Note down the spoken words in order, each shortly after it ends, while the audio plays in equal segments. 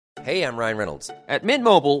Hey, I'm Ryan Reynolds. At Mint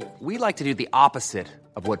Mobile, we like to do the opposite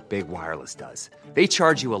of what Big Wireless does. They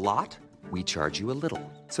charge you a lot, we charge you a little.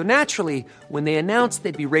 So naturally, when they announced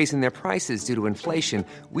they'd be raising their prices due to inflation,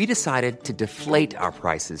 we decided to deflate our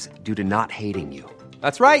prices due to not hating you.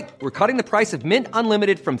 That's right. We're cutting the price of Mint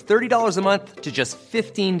Unlimited from $30 a month to just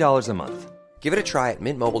 $15 a month. Give it a try at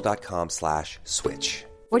mintmobile.com/switch.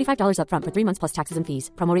 $45 up front for 3 months plus taxes and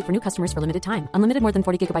fees. Promo rate for new customers for limited time. Unlimited more than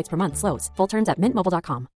 40 gigabytes per month. Slows full terms at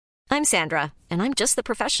mintmobile.com. I'm Sandra, and I'm just the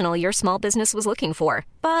professional your small business was looking for.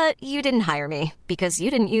 But you didn't hire me because you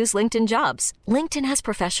didn't use LinkedIn Jobs. LinkedIn has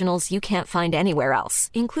professionals you can't find anywhere else,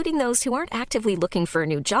 including those who aren't actively looking for a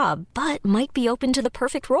new job, but might be open to the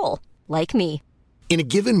perfect role, like me. In a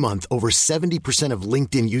given month, over 70% of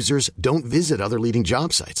LinkedIn users don't visit other leading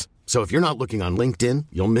job sites. So if you're not looking on LinkedIn,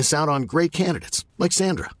 you'll miss out on great candidates like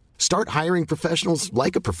Sandra. Start hiring professionals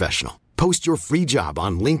like a professional. Post your free job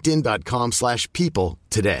on linkedin.com/people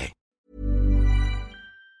today.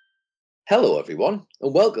 Hello, everyone,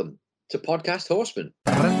 and welcome to Podcast Horseman.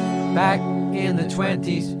 Back in the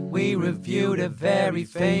 20s, we reviewed a very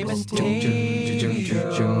famous team.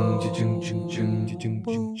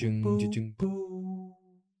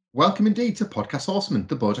 Welcome indeed to Podcast Horseman,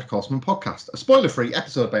 the BoJack Horseman podcast, a spoiler-free,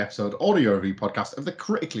 episode-by-episode audio review podcast of the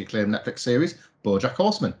critically acclaimed Netflix series BoJack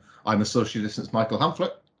Horseman. I'm a socially distanced Michael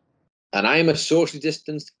Hamflett. And I'm a socially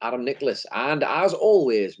distanced Adam Nicholas. And as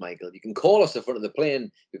always, Michael, you can call us the front of the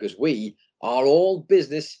plane because we are all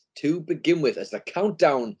business to begin with as the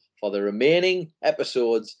countdown for the remaining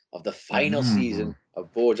episodes of the final season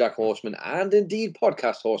of BoJack Horseman and indeed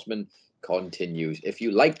Podcast Horseman continues. If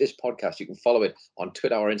you like this podcast, you can follow it on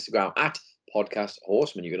Twitter or Instagram at Podcast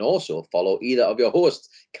Horseman. You can also follow either of your hosts.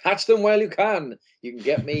 Catch them while you can. You can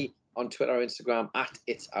get me on Twitter or Instagram at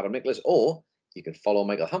It's Adam Nicholas, or you can follow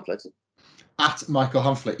Michael Hamflett at Michael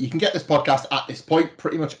Hamflett. You can get this podcast at this point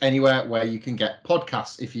pretty much anywhere where you can get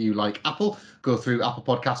podcasts. If you like Apple, go through Apple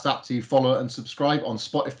Podcast app to follow and subscribe, on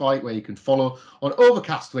Spotify where you can follow, on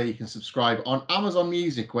Overcast where you can subscribe, on Amazon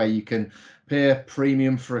Music where you can pay a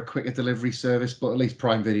premium for a quicker delivery service, but at least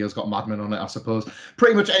Prime Video's got Mad Men on it, I suppose.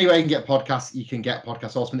 Pretty much anywhere you can get podcasts, you can get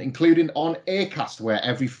Podcast Horseman, including on Acast, where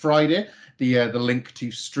every Friday the link to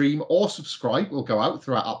stream or subscribe will go out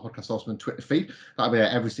throughout our Podcast Horseman Twitter feed. That'll be there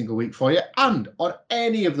every single week for you. And on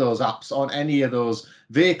any of those apps, on any of those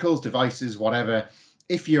vehicles, devices, whatever,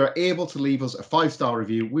 if you're able to leave us a 5-star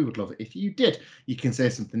review, we would love it if you did. You can say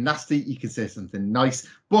something nasty, you can say something nice,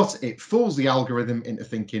 but it fools the algorithm into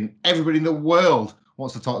thinking everybody in the world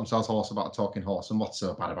wants to talk themselves hoarse about a talking horse, and what's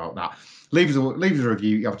so bad about that? Leave us a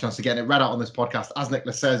review. You have a chance to get it read out on this podcast. As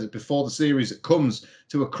Nicholas says, before the series comes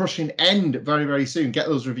to a crushing end very, very soon. Get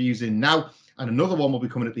those reviews in now, and another one will be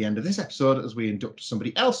coming at the end of this episode as we induct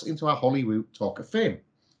somebody else into our Hollywood Talk of Fame.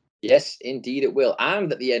 Yes, indeed it will.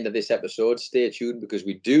 And at the end of this episode, stay tuned because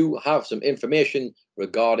we do have some information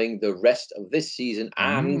regarding the rest of this season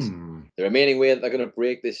and the remaining way that they're going to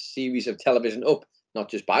break this series of television up, not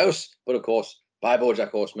just by us, but of course by BoJack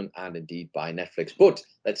Horseman and indeed by Netflix. But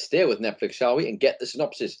let's stay with Netflix, shall we, and get the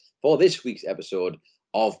synopsis for this week's episode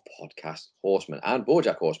of Podcast Horseman and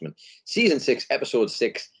BoJack Horseman. Season 6, Episode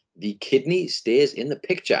 6, The Kidney Stays in the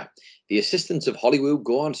Picture. The assistants of Hollywood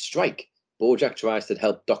go on strike. BoJack tries to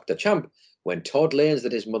help Dr. Champ. When Todd learns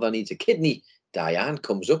that his mother needs a kidney, Diane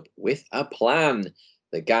comes up with a plan.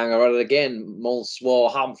 The gang are at it again, Monsieur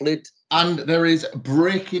Hamflett. And there is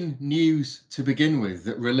breaking news to begin with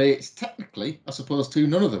that relates technically, I suppose, to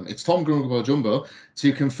none of them. It's Tom Grumble Jumbo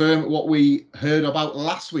to confirm what we heard about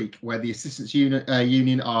last week, where the Assistants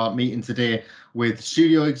Union are meeting today with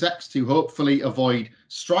studio execs to hopefully avoid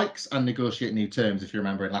strikes and negotiate new terms. If you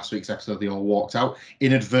remember in last week's episode, they all walked out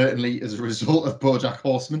inadvertently as a result of BoJack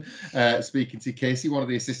Horseman speaking to Casey, one of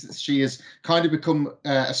the assistants. She has kind of become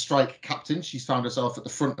a strike captain. She's found herself at the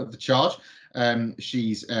front of the charge.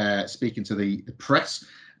 She's speaking to the press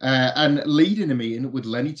and leading a meeting with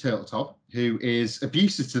Lenny Turtletop, who is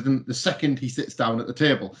abusive to them the second he sits down at the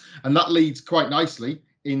table. And that leads quite nicely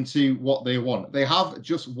into what they want. They have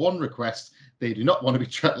just one request. They do not want to be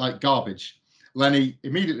treated like garbage. Lenny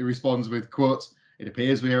immediately responds with, quote, "It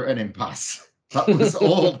appears we are at an impasse." That was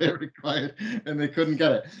all they required, and they couldn't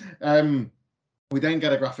get it. We then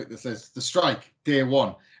get a graphic that says, "The strike, day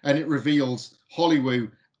one," and it reveals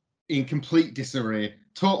Hollywood in complete disarray,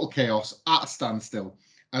 total chaos, at a standstill,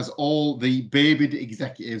 as all the babied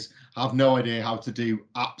executives have no idea how to do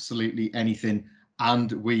absolutely anything,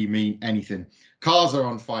 and we mean anything. Cars are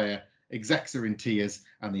on fire, execs are in tears,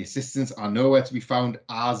 and the assistants are nowhere to be found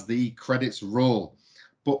as the credits roll.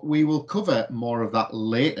 But we will cover more of that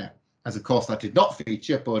later. as of course that did not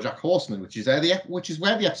feature BoJack Horseman, which is where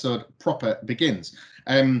the episode proper begins.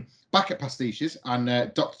 Back at Pastiches,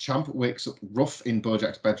 and Dr. Champ wakes up rough in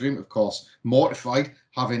BoJack's bedroom, of course, mortified,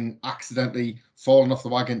 having accidentally fallen off the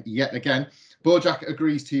wagon yet again. BoJack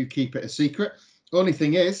agrees to keep it a secret. Only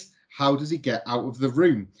thing is, how does he get out of the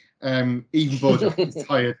room? Even BoJack is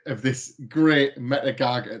tired of this great meta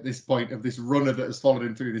gag at this point, of this runner that has followed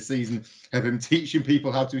him through the season, of him teaching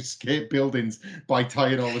people how to escape buildings by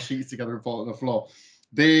tying all the sheets together and falling on the floor.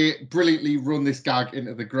 They brilliantly run this gag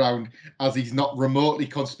into the ground as he's not remotely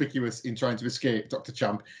conspicuous in trying to escape Dr.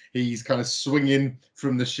 Champ. He's kind of swinging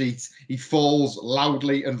from the sheets. He falls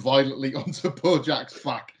loudly and violently onto BoJack's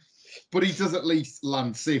back, but he does at least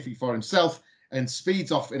land safely for himself and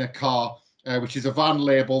speeds off in a car, which is a van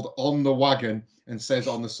labelled on the wagon and says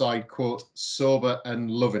on the side, quote, sober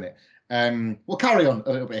and loving it. We'll carry on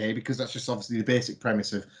a little bit here because that's just obviously the basic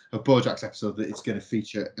premise of BoJack's episode, that it's going to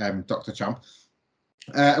feature Dr. Champ.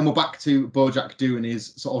 And we're back to BoJack doing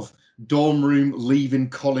his sort of dorm room leaving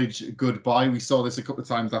college goodbye. We saw this a couple of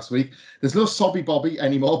times last week. There's no Sobby Bobby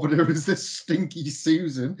anymore, but there is this Stinky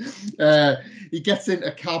Susan. He gets in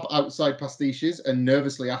a cab outside Pastiches and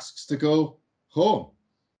nervously asks to go home.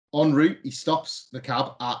 En route, he stops the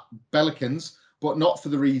cab at Bellicans, but not for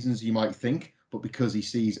the reasons you might think, but because he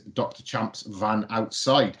sees Dr. Champ's van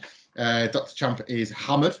outside. Dr. Champ is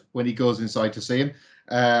hammered when he goes inside to see him,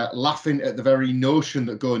 laughing at the very notion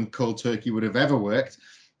that going cold turkey would have ever worked.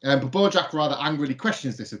 But BoJack rather angrily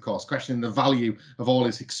questions this, of course, questioning the value of all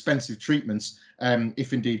his expensive treatments,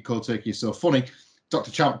 if indeed cold turkey is so funny.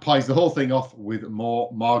 Dr. Champ pies the whole thing off with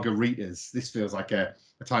more margaritas. This feels like a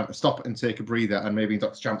time to stop and take a breather, and maybe in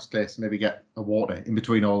Dr. Champ's case, maybe get a water in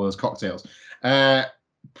between all those cocktails.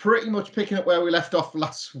 Pretty much picking up where we left off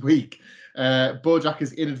last week. BoJack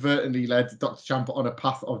has inadvertently led Dr. Champ on a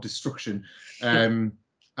path of destruction. And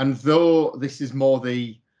though this is more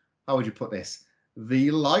the, how would you put this,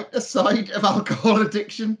 the lighter side of alcohol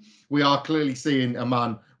addiction, we are clearly seeing a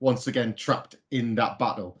man once again trapped in that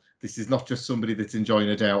battle. This is not just somebody that's enjoying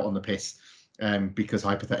a day out on the piss because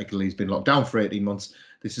hypothetically he's been locked down for 18 months.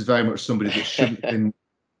 This is very much somebody that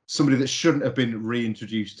shouldn't have been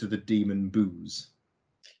reintroduced to the demon booze.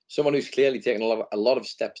 Someone who's clearly taken a lot of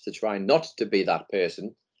steps to try not to be that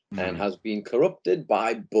person and has been corrupted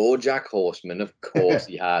by BoJack Horseman. Of course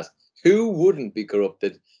he has. Who wouldn't be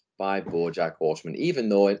corrupted by BoJack Horseman? Even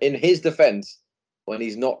though, in his defense, when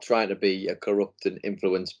he's not trying to be a corrupted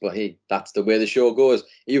influence, but hey, that's the way the show goes.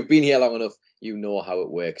 You've been here long enough, you know how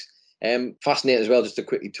it works. Fascinating as well, just to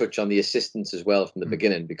quickly touch on the assistants as well from the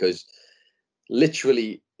beginning, because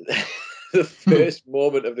literally the first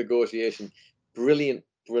moment of negotiation, brilliant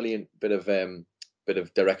bit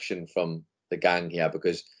of direction from the gang here,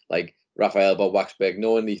 because like Raphael Bob Waxberg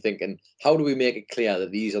knowingly thinking, how do we make it clear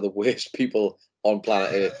that these are the worst people on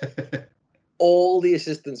planet Earth? All the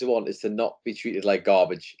assistants want is to not be treated like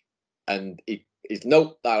garbage, and he's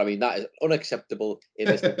that is unacceptable in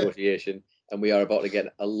this negotiation, and we are about to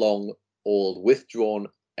get a long old drawn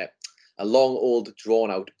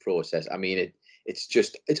out process. I mean,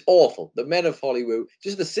 it's awful. The men of Hollywood,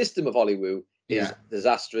 just the system of Hollywood, is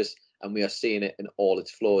disastrous, and we are seeing it in all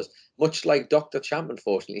its flaws. Much like Dr. Champ,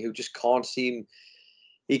 unfortunately, who just can't seem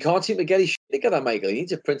to get his shit together, Michael. He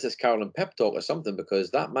needs a Princess Carolyn pep talk or something, because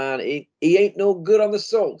that man, he ain't no good on the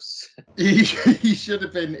sauce. He should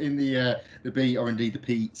have been in the B or indeed the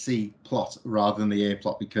PC plot rather than the A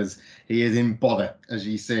plot, because he is in bother, as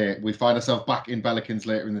you say. We find ourselves back in Bellicans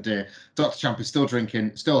later in the day. Dr. Champ is still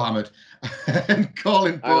drinking, still hammered, and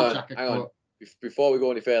calling BoJack a quote. Before we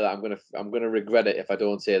go any further, I'm gonna regret it if I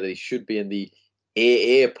don't say that he should be in the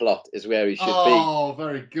AA plot, is where he should be. Oh,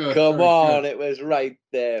 very good. Come on, it was right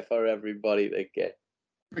there for everybody to get.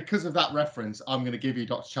 Because of that reference, I'm going to give you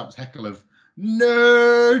Dr. Champ's heckle of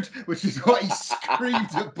nerd, which is what he screamed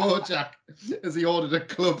at BoJack as he ordered a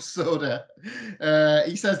club soda.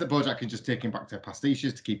 He says that BoJack can just take him back to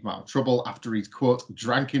Pastiches to keep him out of trouble after he's, quote,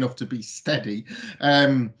 drank enough to be steady.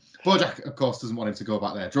 BoJack, of course, doesn't want him to go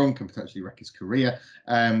back there drunk and potentially wreck his career.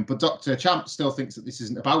 But Dr. Champ still thinks that this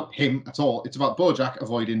isn't about him at all. It's about BoJack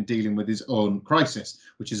avoiding dealing with his own crisis,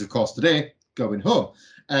 which is, of course, today, going home.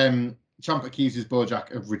 Champ accuses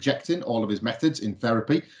BoJack of rejecting all of his methods in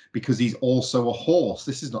therapy because he's also a horse.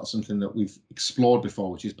 This is not something that we've explored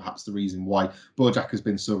before, which is perhaps the reason why BoJack has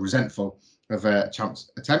been so resentful of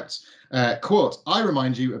Champ's attempts. Quote, I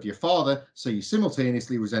remind you of your father, so you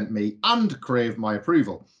simultaneously resent me and crave my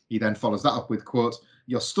approval. He then follows that up with, quote,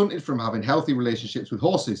 you're stunted from having healthy relationships with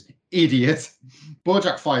horses, idiot.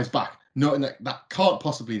 BoJack fires back, noting that can't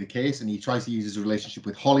possibly be the case, and he tries to use his relationship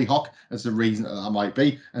with Hollyhock as the reason that might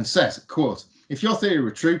be, and says, quote, If your theory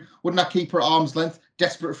were true, wouldn't I keep her at arm's length,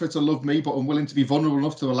 desperate for her to love me, but unwilling to be vulnerable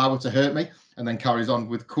enough to allow her to hurt me? And then carries on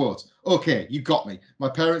with, quote, okay, you got me. My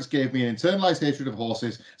parents gave me an internalized hatred of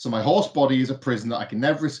horses, so my horse body is a prison that I can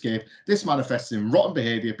never escape. This manifests in rotten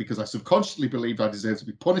behaviour because I subconsciously believed I deserve to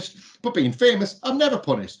be punished, but being famous, I'm never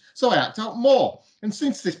punished, so I act out more. And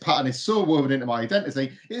since this pattern is so woven into my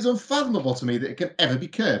identity, it is unfathomable to me that it can ever be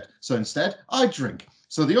curbed. So instead, I drink.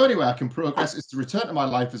 So the only way I can progress is to return to my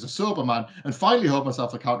life as a sober man and finally hold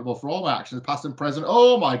myself accountable for all my actions, past and present.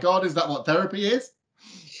 Oh my God, is that what therapy is?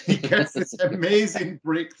 He gets this amazing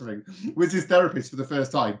breakthrough with his therapist for the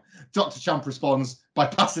first time. Dr. Champ responds by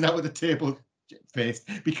passing out with a table faced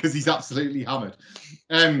because he's absolutely hammered.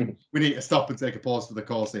 We need to stop and take a pause for the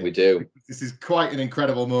course here. We do. This is quite an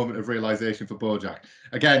incredible moment of realization for Bojack.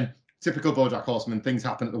 Again, typical Bojack Horseman, things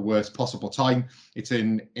happen at the worst possible time. It's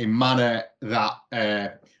in a manner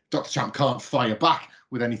that Dr. Champ can't fire back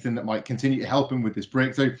with anything that might continue to help him with this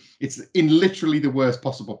breakthrough. It's in literally the worst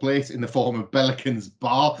possible place in the form of Bellican's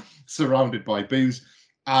bar, surrounded by booze.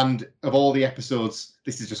 And of all the episodes,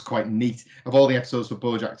 this is just quite neat, of all the episodes for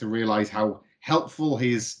Bojack to realise how helpful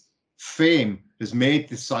his fame has made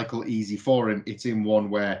this cycle easy for him. It's in one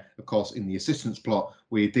where, of course, in the assistance plot,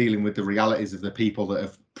 we're dealing with the realities of the people that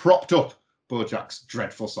have propped up Bojack's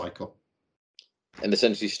dreadful cycle. And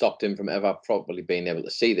essentially stopped him from ever properly being able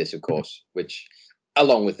to see this, of course, which,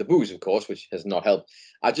 along with the booze, of course, which has not helped.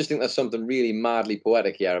 I just think there's something really madly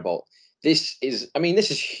poetic here about this. This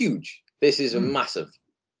is huge. This is massive.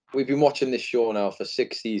 We've been watching this show now for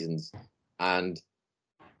 6 seasons, and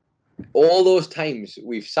all those times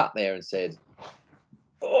we've sat there and said,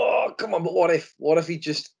 oh, come on, but what if he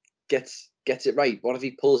just gets it right? What if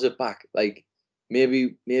he pulls it back? Like,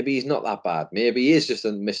 maybe he's not that bad. Maybe he is just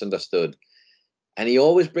misunderstood. And he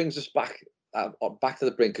always brings us back to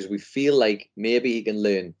the brink because we feel like maybe he can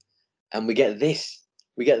learn. And we get this.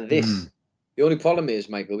 The only problem is,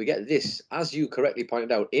 Michael, we get this, as you correctly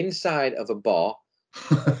pointed out, inside of a bar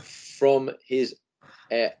from his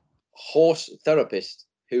horse therapist,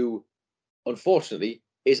 who unfortunately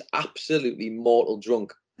is absolutely mortal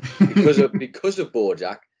drunk because of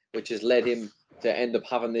Bojack, which has led him to end up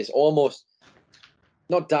having this almost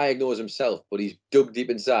not diagnose himself, but he's dug deep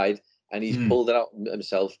inside and he's pulled it out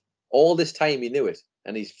himself. All this time he knew it,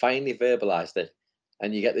 and he's finally verbalized it.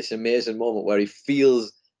 And you get this amazing moment where he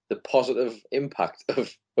feels the positive impact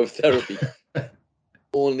of therapy.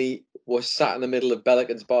 Only was sat in the middle of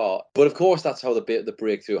Bellican's bar. But of course, that's how the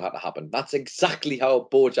breakthrough had to happen. That's exactly how a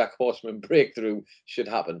Bojack Horseman breakthrough should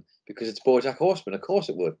happen, because it's Bojack Horseman. Of course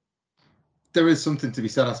it would. There is something to be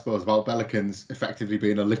said, I suppose, about Bellican's effectively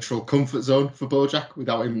being a literal comfort zone for Bojack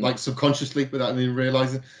without him, like subconsciously, without him even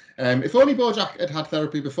realising. If only Bojack had had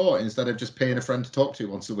therapy before instead of just paying a friend to talk to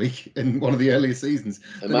once a week in one of the earlier seasons.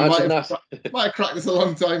 Imagine that. Might have cracked this a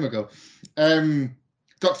long time ago.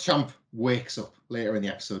 Dr. Champ wakes up later in the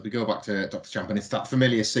episode. We go back to Dr. Champ, and it's that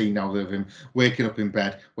familiar scene now of him waking up in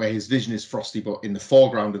bed where his vision is frosty, but in the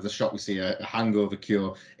foreground of the shot we see a hangover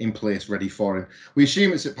cure in place ready for him. We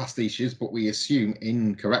assume it's at Pastiches, but we assume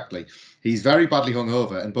incorrectly. He's very badly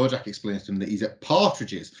hungover, and Bojack explains to him that he's at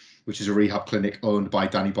Partridges, which is a rehab clinic owned by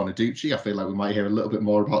Danny Bonaducci. I feel like we might hear a little bit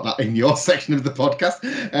more about that in your section of the podcast.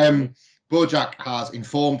 Bojack has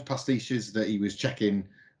informed Pastiches that he was checking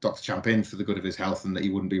Dr. Champ in for the good of his health and that he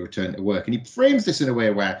wouldn't be returning to work. And he frames this in a way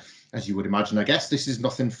where, as you would imagine, I guess, this is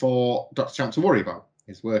nothing for Dr. Champ to worry about.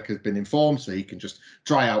 His work has been informed, so he can just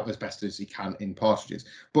dry out as best as he can in Partridges.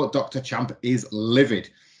 But Dr. Champ is livid.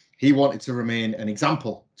 He wanted to remain an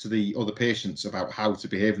example to the other patients about how to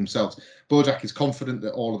behave themselves. Bojack is confident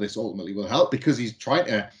that all of this ultimately will help because he's trying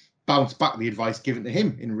to bounce back the advice given to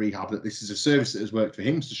him in rehab, that this is a service that has worked for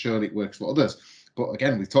him to show that it works for others. But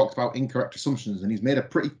again, we've talked about incorrect assumptions, and he's made a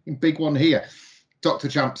pretty big one here. Dr.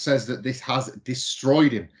 Champ says that this has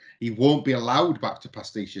destroyed him. He won't be allowed back to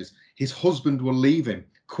Pastiches. His husband will leave him.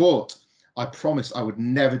 Quote, I promised I would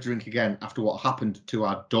never drink again after what happened to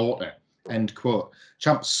our daughter. End quote.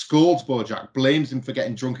 Champ scolds Bojack, blames him for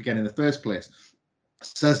getting drunk again in the first place.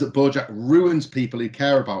 Says that Bojack ruins people who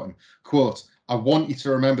care about him. Quote, I want you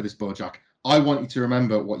to remember this, Bojack. I want you to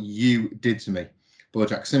remember what you did to me.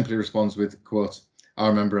 Bojack simply responds with, quote, I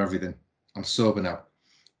remember everything. I'm sober now.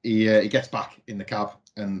 He gets back in the cab,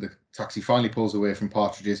 and the taxi finally pulls away from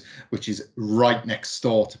Partridges, which is right next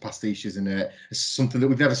door to Pastiches, and it's something that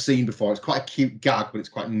we've never seen before. It's quite a cute gag, but it's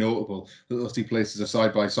quite notable that those two places are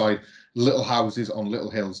side by side, little houses on little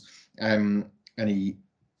hills. And he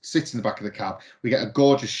sits in the back of the cab. We get a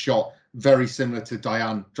gorgeous shot very similar to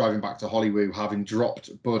Diane driving back to Hollywood, having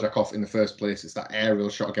dropped Bojack off in the first place. It's that aerial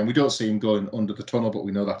shot again. We don't see him going under the tunnel, but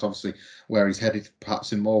we know that's obviously where he's headed,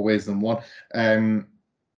 perhaps in more ways than one. And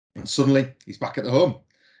suddenly he's back at the home.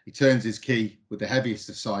 He turns his key with the heaviest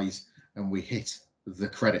of sighs, and we hit the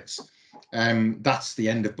credits. That's the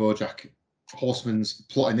end of BoJack Horseman's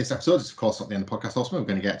plot in this episode. It's of course not the end of the podcast Horseman. We're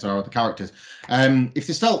going to get to our other characters. If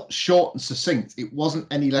this felt short and succinct, it wasn't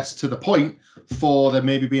any less to the point for there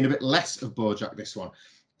maybe being a bit less of BoJack this one.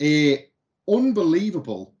 A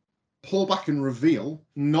unbelievable pullback and reveal,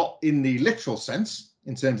 not in the literal sense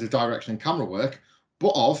in terms of direction and camera work,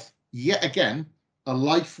 but of, yet again, a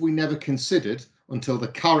life we never considered until the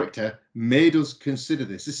character made us consider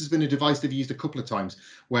this. This has been a device they've used a couple of times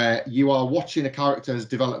where you are watching a character's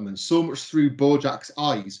development so much through BoJack's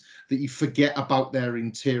eyes that you forget about their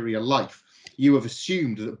interior life. You have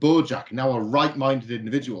assumed that BoJack, now a right-minded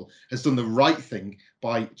individual, has done the right thing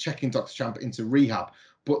by checking Dr. Champ into rehab.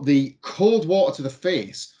 But the cold water to the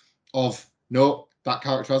face of, no, that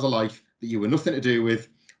character has a life that you were nothing to do with.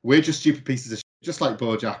 We're just stupid pieces of shit, just like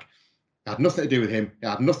BoJack. It had nothing to do with him. It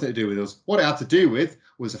had nothing to do with us. What it had to do with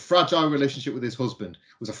was a fragile relationship with his husband.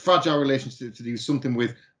 It was a fragile relationship to do something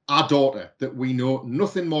with our daughter that we know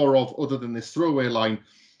nothing more of other than this throwaway line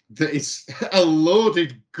that is a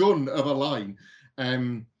loaded gun of a line,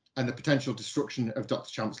 and the potential destruction of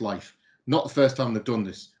Dr. Champ's life. Not the first time they've done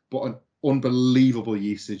this, but an unbelievable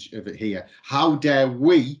usage of it here. How dare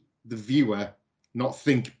we, the viewer, not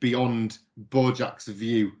think beyond BoJack's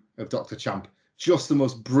view of Dr. Champ? Just the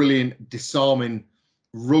most brilliant, disarming,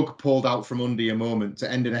 rug pulled out from under your moment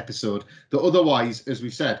to end an episode that otherwise, as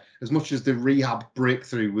we've said, as much as the rehab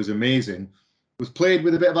breakthrough was amazing, was played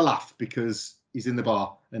with a bit of a laugh because he's in the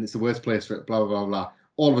bar and it's the worst place for it, blah, blah, blah, blah.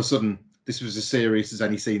 All of a sudden, this was as serious as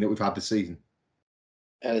any scene that we've had this season.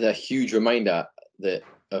 And it's a huge reminder that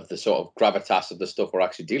of the sort of gravitas of the stuff we're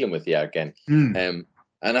actually dealing with here again. And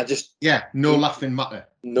I just... Yeah, no laughing matter.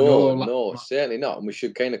 No, certainly not. And we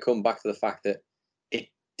should kind of come back to the fact that it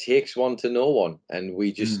takes one to know one. And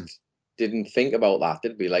we just didn't think about that,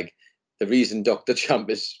 did we? Like, the reason Dr. Champ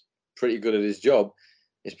is pretty good at his job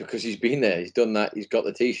is because he's been there. He's done that. He's got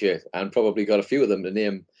the T-shirt and probably got a few of them to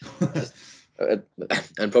name.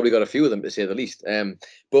 And probably got a few of them, to say the least.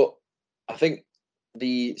 But I think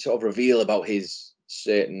the sort of reveal about his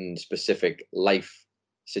certain specific life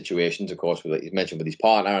situations, of course, with, he's mentioned with his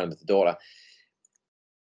partner and with the daughter.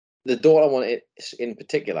 The daughter one in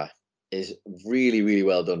particular is really, really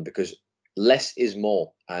well done because less is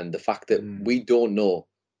more. And the fact that we don't know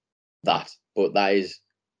that, but that is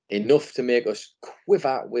enough to make us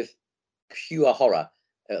quiver with pure horror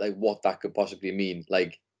at like what that could possibly mean.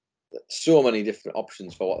 Like, so many different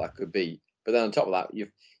options for what that could be. But then on top of that,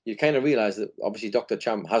 you kind of realise that obviously Dr.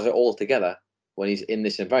 Champ has it all together when he's in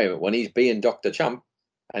this environment. When he's being Dr. Champ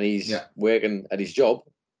and he's working at his job,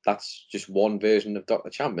 that's just one version of Dr.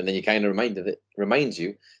 Champ. And then you kind of reminds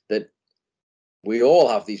you that we all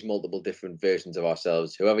have these multiple different versions of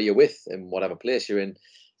ourselves, whoever you're with and whatever place you're in.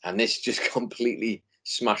 And this just completely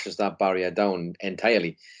smashes that barrier down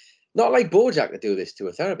entirely. Not like BoJack to do this to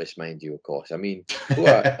a therapist, mind you, of course. I mean,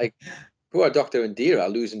 poor Dr. Indira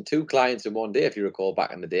losing 2 clients in one day, if you recall,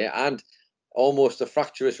 back in the day, and almost a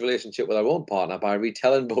fractious relationship with her own partner by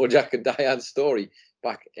retelling BoJack and Diane's story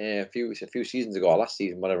back a few seasons ago, or last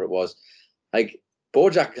season, whatever it was. Like,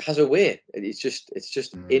 BoJack has a way. It's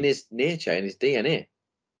just in his nature, in his DNA.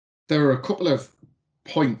 There are a couple of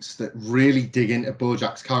points that really dig into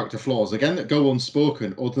BoJack's character flaws, again, that go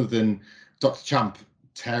unspoken, other than Dr. Champ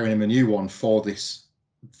tearing him a new one for this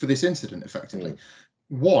incident, effectively.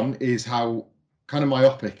 One is how kind of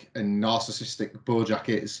myopic and narcissistic BoJack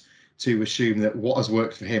is to assume that what has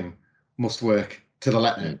worked for him must work to the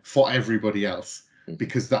letter for everybody else,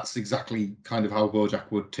 because that's exactly kind of how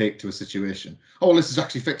BoJack would take to a situation. Oh, well, this has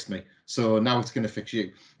actually fixed me, so now it's going to fix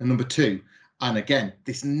you. And number 2, and again,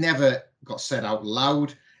 this never got said out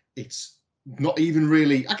loud. It's not even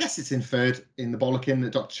really, I guess it's inferred in the bollocking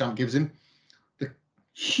that Dr. Champ gives him. The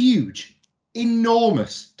huge,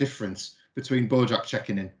 enormous difference between BoJack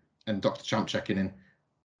checking in and Dr. Champ checking in: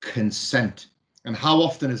 consent. And how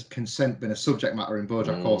often has consent been a subject matter in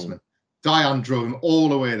BoJack Horseman? Diane drove him all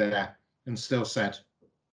the way there and still said,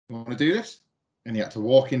 "You want to do this?" And he had to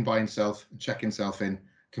walk in by himself and check himself in,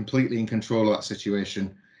 completely in control of that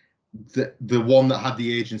situation. The one that had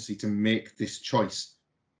the agency to make this choice.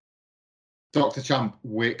 Dr. Champ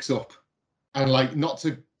wakes up, and, like, not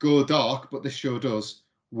to go dark, but this show does,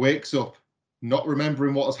 wakes up not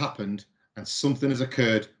remembering what has happened, and something has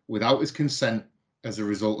occurred without his consent as a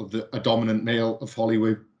result of a dominant male of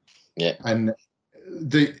Hollywood. Yeah. And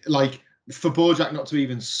for Bojack not to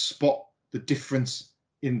even spot the difference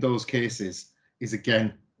in those cases is,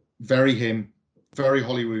 again, very him, very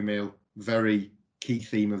Holly Mail, very key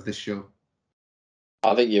theme of this show.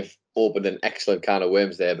 I think you've opened an excellent can of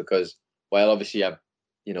worms there, because while obviously I've,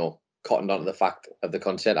 cottoned onto the fact of the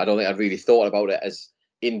consent, I don't think I'd really thought about it as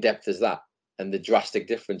in-depth as that, and the drastic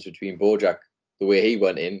difference between Bojack, the way he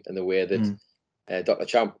went in and the way that Dr.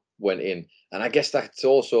 Champ went in. And I guess that's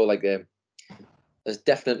also like there's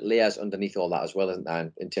definite layers underneath all that as well, isn't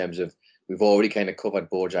there? In terms of, we've already kind of covered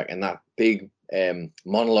Bojack and that big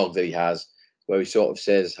monologue that he has, where he sort of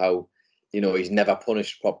says how, he's never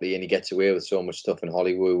punished properly and he gets away with so much stuff in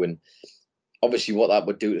Hollywood. And obviously what that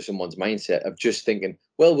would do to someone's mindset of just thinking,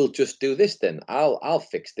 well, we'll just do this then. I'll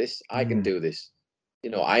fix this. I can do this.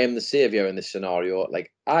 I am the savior in this scenario.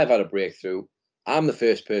 Like, I've had a breakthrough. I'm the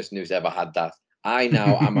first person who's ever had that. I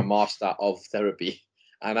now am a master of therapy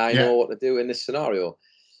and I know what to do in this scenario.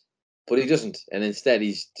 But he doesn't. And instead,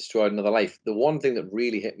 he's destroyed another life. The one thing that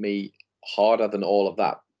really hit me harder than all of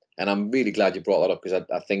that, and I'm really glad you brought that up, because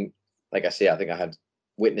I think, like I say, I think I had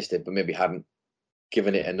witnessed it, but maybe hadn't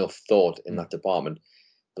given it enough thought in that department.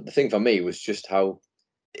 But the thing for me was just how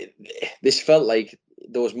this felt like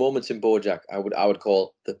those moments in Bojack, I would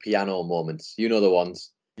call the piano moments. You know the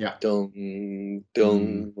ones. Yeah. Dung,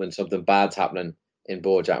 dung, when something bad's happening in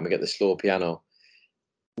Bojack and we get the slow piano.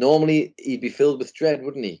 Normally, he'd be filled with dread,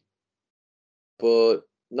 wouldn't he? But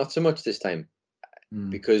not so much this time,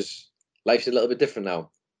 because life's a little bit different now.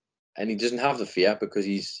 And he doesn't have the fear because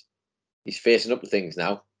he's facing up to things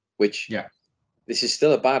now, which this is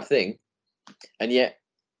still a bad thing. And yet,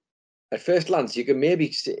 at first glance, you can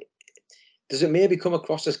maybe see, does it maybe come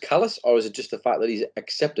across as callous, or is it just the fact that he's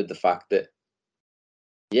accepted the fact that,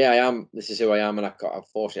 I am, this is who I am, and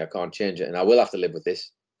unfortunately I can't change it, and I will have to live with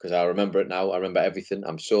this because I remember it now. I remember everything.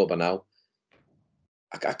 I'm sober now.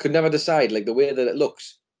 I could never decide, like, the way that it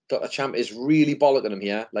looks. Dr. Champ is really bollocking him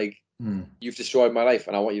here. Like, you've destroyed my life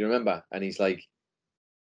and I want you to remember. And he's like,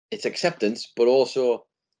 it's acceptance, but also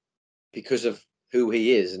because of who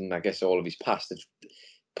he is and I guess all of his past.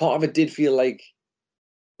 Part of it did feel like,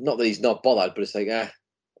 not that he's not bothered, but it's like,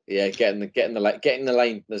 get in the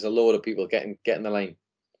line. There's a load of people get in the line.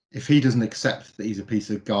 If he doesn't accept that he's a piece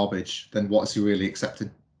of garbage, then what's he really accepting?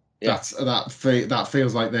 Yeah. That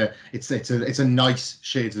feels like it's a nice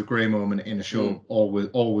shades of grey moment in a show,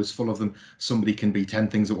 always full of them. Somebody can be 10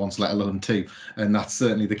 things at once, let alone 2, and that's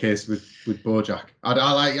certainly the case with Bojack.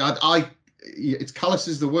 It's callous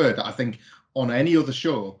is the word. I think on any other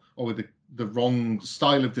show, or with the wrong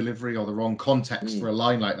style of delivery or the wrong context for a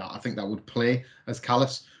line like that, I think that would play as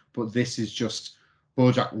callous. But this is just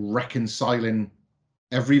Bojack reconciling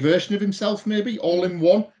every version of himself, maybe all in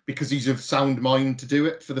one, because he's of sound mind to do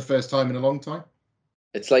it for the first time in a long time.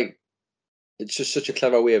 It's like, it's just such a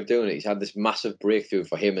clever way of doing it. He's had this massive breakthrough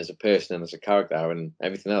for him as a person and as a character and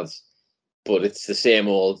everything else, but it's the same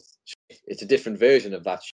old shit. It's a different version of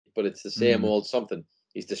that shit, but it's the same old something.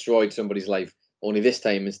 He's destroyed somebody's life, only this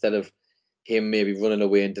time, instead of him maybe running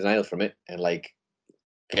away in denial from it and like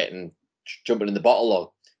jumping in the bottle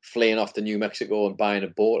or fleeing off to New Mexico and buying a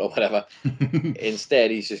boat or whatever. Instead,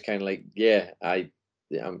 he's just kind of like,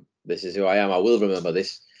 this is who I am. I will remember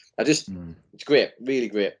this. It's great, really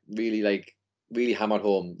great, really hammered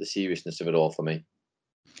home the seriousness of it all for me.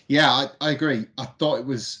 Yeah, I agree. I thought it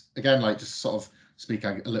was, again, like, just sort of speak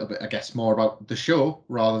a little bit, I guess, more about the show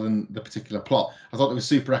rather than the particular plot. I thought it was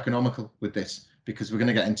super economical with this, because we're going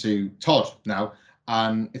to get into Todd now,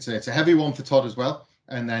 and it's a heavy one for Todd as well.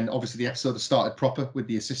 And then obviously the episode has started proper with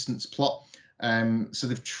the assistant's plot. So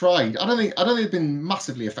they've tried. I don't think they've been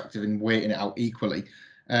massively effective in weighting it out equally.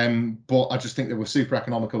 But I just think they were super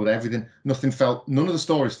economical with everything. None of the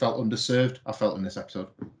stories felt underserved, I felt, in this episode.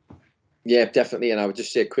 Yeah, definitely. And I would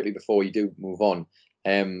just say quickly before you do move on,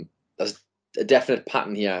 there's a definite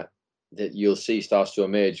pattern here that you'll see starts to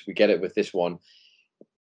emerge. We get it with this one.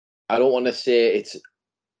 I don't want to say it's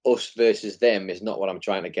us versus them is not what I'm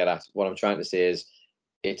trying to get at. What I'm trying to say is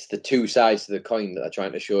it's the two sides to the coin that I'm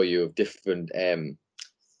trying to show you of different,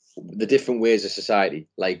 the different ways of society.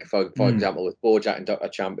 Like, for example, with Bojack and Dr.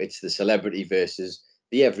 Champ, it's the celebrity versus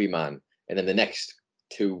the everyman. And then the next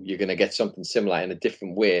two, you're going to get something similar in a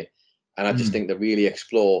different way. And I just think they really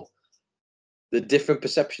explore the different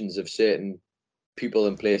perceptions of certain people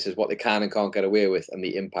and places, what they can and can't get away with, and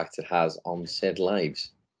the impact it has on said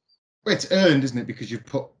lives. Well, it's earned, isn't it? Because you've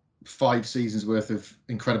put 5 seasons worth of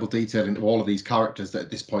incredible detail into all of these characters that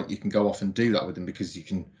at this point you can go off and do that with them, because you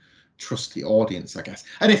can trust the audience, I guess.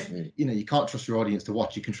 And if you can't trust your audience to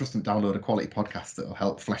watch, you can trust them to download a quality podcast that will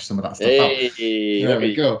help flesh some of that stuff out. There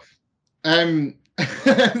we go.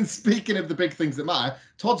 And speaking of the big things that matter,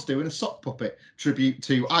 Todd's doing a sock puppet tribute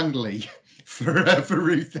to Ang Lee for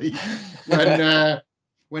Ruthie.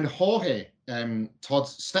 When Jorge,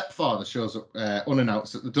 Todd's stepfather, shows up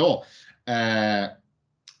unannounced at the door,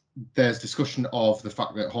 there's discussion of the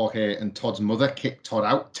fact that Jorge and Todd's mother kicked Todd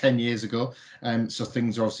out 10 years ago. So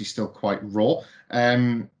things are obviously still quite raw.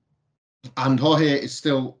 And Jorge is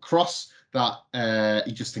still cross that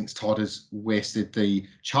he just thinks Todd has wasted the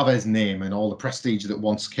Chavez name and all the prestige that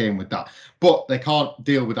once came with that. But they can't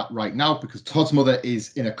deal with that right now because Todd's mother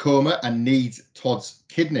is in a coma and needs Todd's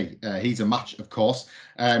kidney. He's a match, of course,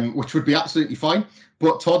 which would be absolutely fine.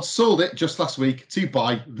 But Todd sold it just last week to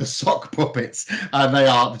buy the sock puppets. And they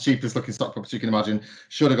are the cheapest looking sock puppets you can imagine.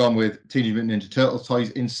 Should have gone with Teenage Mutant Ninja Turtles toys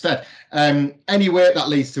instead. Anyway, that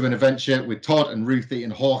leads to an adventure with Todd and Ruthie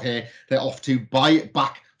and Jorge. They're off to buy it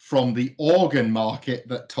back from the organ market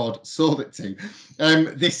that Todd sold it to.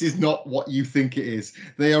 This is not what you think it is.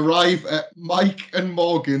 They arrive at Mike and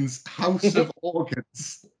Morgan's House of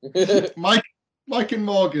Organs. Mike and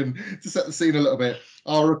Morgan, to set the scene a little bit,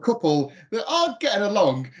 are a couple that aren't getting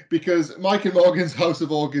along because Mike and Morgan's House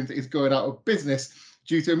of Organs is going out of business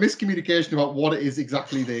due to a miscommunication about what it is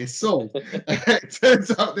exactly they sold. It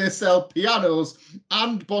turns out they sell pianos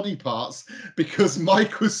and body parts because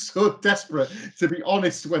Mike was so desperate to be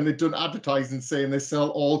honest when they'd done advertising saying they sell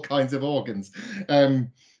all kinds of organs.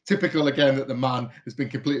 Typical again that the man has been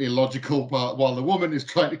completely illogical while the woman is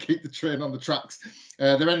trying to keep the train on the tracks. They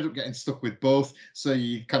ended up getting stuck with both. So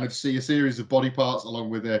you kind of see a series of body parts along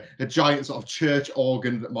with a giant sort of church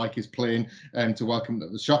organ that Mike is playing to welcome them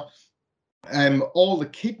to the shop. All the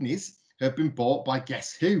kidneys have been bought by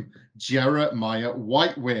guess who? Jeremiah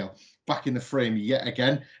White Whale. Back in the frame yet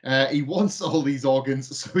again. He wants all these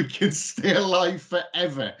organs so he can stay alive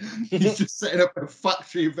forever. He's just setting up a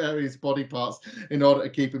factory of various body parts in order to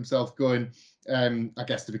keep himself going, I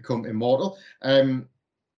guess, to become immortal.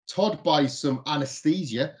 Todd buys some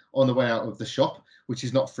anesthesia on the way out of the shop, which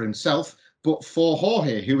is not for himself, but for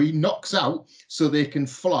Jorge, who he knocks out so they can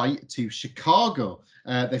fly to Chicago.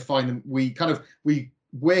 They find them. We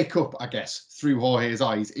wake up, I guess, through Jorge's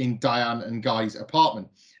eyes in Diane and Guy's apartment.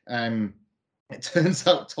 It turns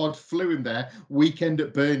out Todd flew him there, weekend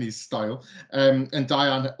at Bernie's style, and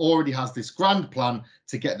Diane already has this grand plan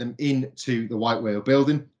to get them into the White Whale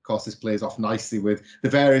building. Of course, this plays off nicely with the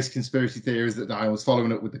various conspiracy theories that Diane was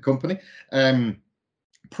following up with the company.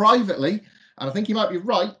 Privately, and I think he might be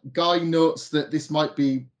right, Guy notes that this might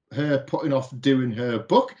be her putting off doing her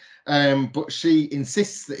book, but she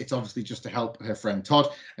insists that it's obviously just to help her friend Todd,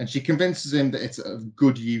 and she convinces him that it's a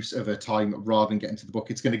good use of her time rather than getting to the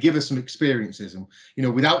book. It's going to give us some experiences, and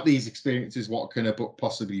without these experiences, what can a book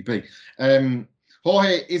possibly be?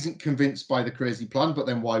 Jorge isn't convinced by the crazy plan, but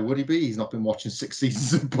then why would he be? He's not been watching 6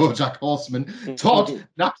 seasons of BoJack Horseman. Todd,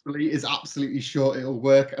 naturally, is absolutely sure it'll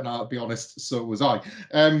work, and I'll be honest, so was I.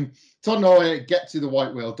 Todd and Jorge get to the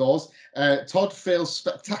White Whale doors. Todd fails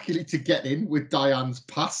spectacularly to get in with Diane's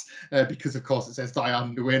pass because, of course, it says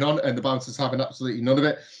Diane to win on, and the bouncers having absolutely none of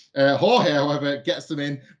it. Jorge, however, gets them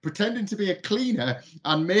in, pretending to be a cleaner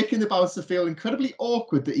and making the bouncer feel incredibly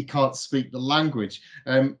awkward that he can't speak the language.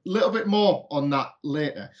 Little bit more on that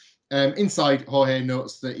later. Inside, Jorge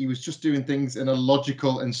notes that he was just doing things in a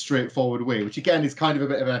logical and straightforward way, which again is kind of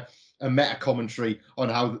a bit of a meta commentary on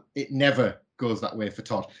how it never goes that way for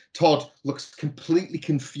Todd. Todd looks completely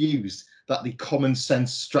confused that the common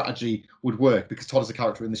sense strategy would work because Todd as a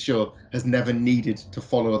character in the show has never needed to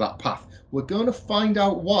follow that path. We're going to find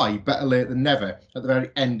out why, better late than never, at the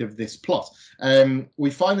very end of this plot.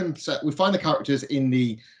 We find the characters in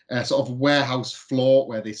the sort of warehouse floor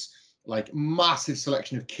where this like massive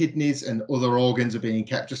selection of kidneys and other organs are being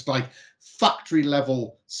kept, just like factory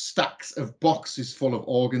level stacks of boxes full of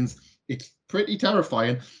organs. It's pretty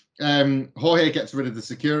terrifying. Jorge gets rid of the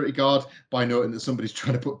security guard by noting that somebody's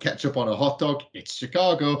trying to put ketchup on a hot dog. It's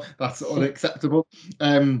Chicago. That's unacceptable.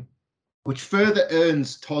 Which further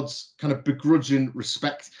earns Todd's kind of begrudging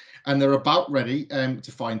respect. And they're about ready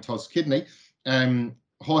to find Todd's kidney.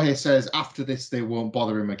 Jorge says after this, they won't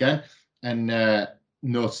bother him again. And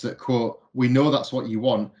notes that, quote, "We know that's what you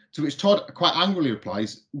want." To which Todd quite angrily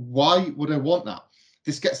replies, "Why would I want that?"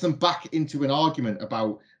 This gets them back into an argument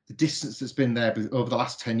about the distance that's been there over the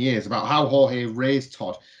last 10 years, about how Jorge raised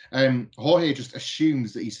Todd. Jorge just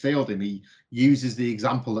assumes that he's failed him. He uses the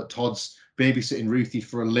example that Todd's babysitting Ruthie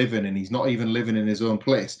for a living and he's not even living in his own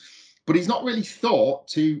place. But he's not really thought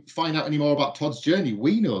to find out any more about Todd's journey.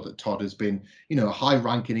 We know that Todd has been, a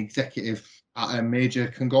high-ranking executive at a major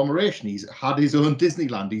conglomeration. He's had his own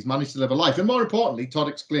Disneyland. He's managed to live a life. And more importantly, Todd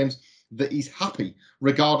exclaims, that he's happy,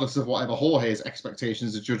 regardless of whatever Jorge's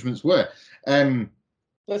expectations or judgments were.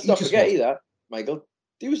 Let's not forget either, Michael.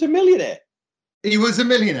 He was a millionaire. He was a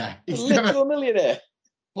millionaire. He's literal millionaire.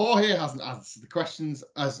 Jorge hasn't asked the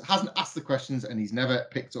questions, and he's never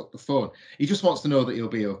picked up the phone. He just wants to know that he'll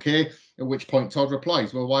be okay. At which point Todd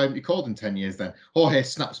replies, "Well, why haven't you called in 10 years then?" Jorge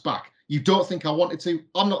snaps back, "You don't think I wanted to?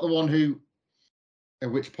 I'm not the one who..."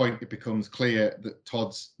 At which point it becomes clear that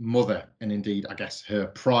Todd's mother, and indeed, I guess, her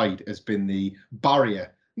pride, has been the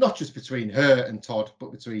barrier, not just between her and Todd,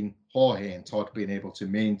 but between Jorge and Todd being able to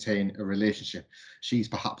maintain a relationship. She's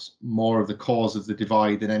perhaps more of the cause of the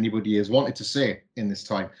divide than anybody has wanted to say in this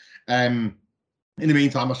time. In the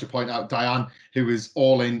meantime, I should point out Diane, who is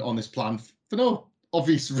all in on this plan for no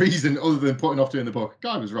obvious reason other than putting off doing the book.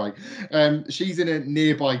 Guy was right. She's in a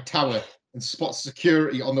nearby tower and spots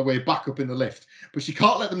security on the way back up in the lift. But she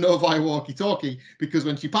can't let them know via walkie-talkie because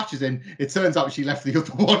when she patches in, it turns out she left the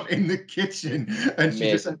other one in the kitchen and she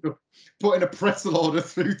just ended up putting a pretzel order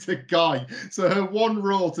through to Guy. So her one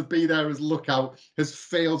role to be there as lookout has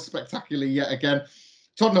failed spectacularly yet again.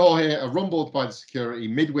 Todd and Jorge are rumbled by the security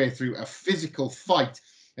midway through a physical fight,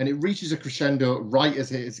 and it reaches a crescendo right as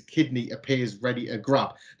his kidney appears ready to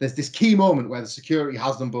grab. There's this key moment where the security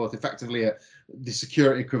has them both effectively at the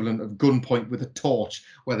security equivalent of gunpoint with a torch,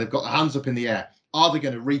 where they've got their hands up in the air. Are they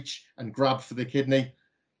going to reach and grab for the kidney?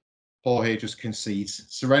 Jorge just concedes,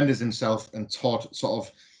 surrenders himself, and Todd sort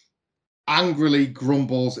of angrily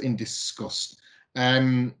grumbles in disgust.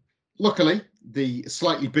 Luckily, the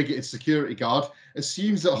slightly bigoted security guard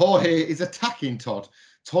assumes that Jorge is attacking Todd.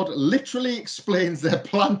 Todd literally explains their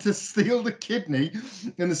plan to steal the kidney,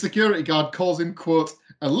 and the security guard calls him, quote,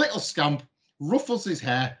 "a little scamp," ruffles his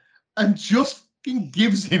hair, and just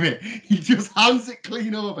gives him it. He just hands it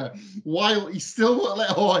clean over, while he still won't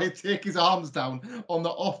let Jorge take his arms down on the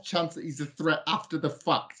off chance that he's a threat after the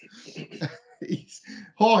fact.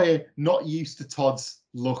 Jorge, not used to Todd's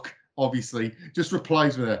look, obviously, just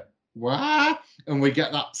replies with a "what?" And we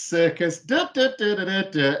get that circus. Da, da, da, da, da,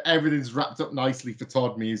 da. Everything's wrapped up nicely for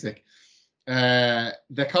Todd music. They're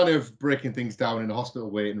kind of breaking things down in the hospital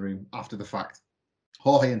waiting room after the fact.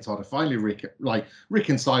 Jorge and Todd are finally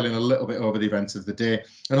reconciling a little bit over the events of the day,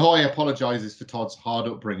 and Jorge apologizes for Todd's hard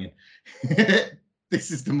upbringing. This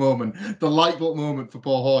is the moment, the light bulb moment for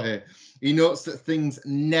poor Jorge. He notes that things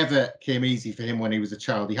never came easy for him when he was a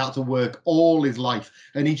child. He had to work all his life,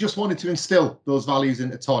 and he just wanted to instill those values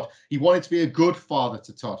into Todd. He wanted to be a good father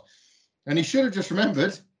to Todd, and he should have just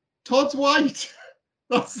remembered Todd's white.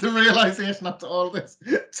 That's the realization after all this.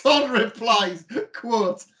 Todd replies,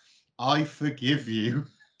 quote, "I forgive you."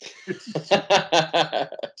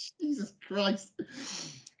 Jesus Christ.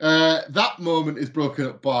 That moment is broken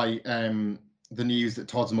up by the news that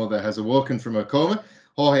Todd's mother has awoken from her coma.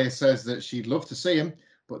 Jorge says that she'd love to see him,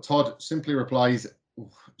 but Todd simply replies,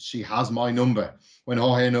 "She has my number." When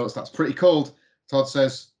Jorge notes that's pretty cold, Todd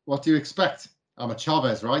says, "What do you expect? I'm a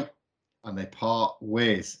Chavez, right?" And they part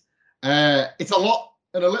ways. It's a lot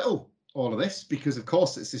and a little, all of this, because of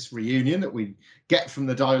course it's this reunion that we get from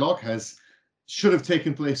the dialogue should have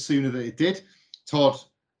taken place sooner than it did. Todd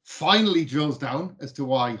finally drills down as to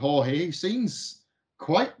why Jorge, who seems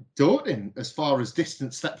quite doting as far as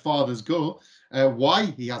distant stepfathers go, why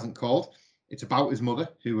he hasn't called. It's about his mother,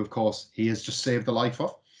 who of course he has just saved the life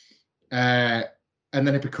of. And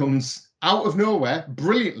then it becomes, out of nowhere,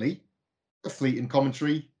 brilliantly, a fleeting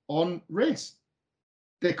commentary on race.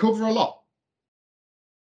 They cover a lot.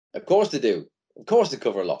 Of course they do. Of course they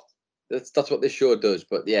cover a lot. That's what this show does.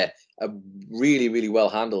 But yeah, a really, really well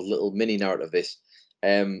handled little mini narrative. This.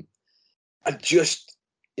 I just,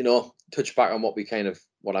 touch back on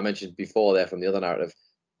what I mentioned before there from the other narrative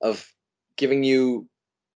of giving you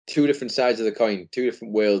two different sides of the coin, two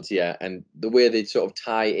different worlds here, and the way they sort of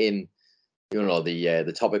tie in,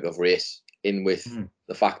 the topic of race in with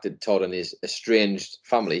the fact that Todd and his estranged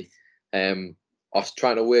family are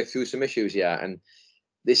trying to work through some issues here, and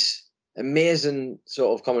this amazing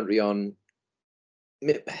sort of commentary on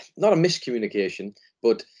not a miscommunication,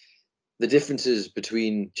 but the differences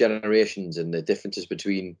between generations and the differences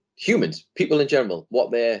between humans, people in general,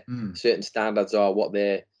 what their certain standards are, what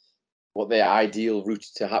their ideal route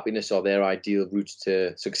to happiness or their ideal route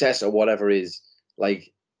to success or whatever is.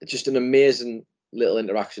 Like, it's just an amazing little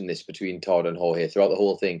interaction this between Todd and Jorge throughout the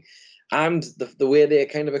whole thing. And the way they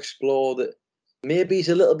kind of explore that maybe he's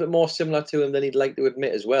a little bit more similar to him than he'd like to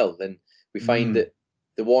admit as well. Then we find that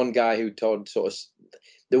the one guy who Todd sort of,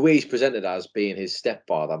 the way he's presented as being his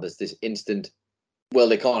stepfather, there's this instant, well,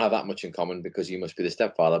 they can't have that much in common because you must be the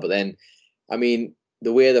stepfather. But then, I mean,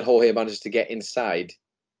 the way that Jorge manages to get inside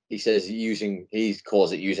he says he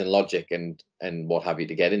calls it using logic and what have you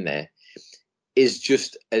to get in there, is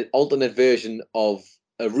just an alternate version of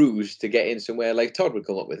a ruse to get in somewhere like Todd would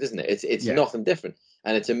come up with, isn't it? It's nothing different.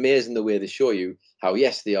 And it's amazing the way they show you how,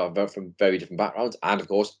 yes, they are from very different backgrounds. And of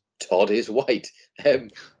course, Todd is white.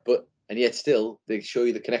 And yet still they show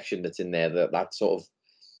you the connection that's in there, that sort of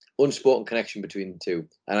unspoken connection between the two.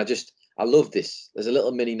 And I love this. There's a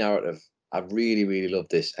little mini narrative. I really, really love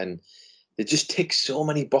this. And they just tick so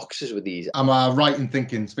many boxes with these. Am I right in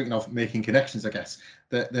thinking, speaking of making connections, I guess,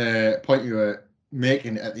 that the point you were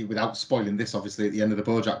making without spoiling this, obviously, at the end of the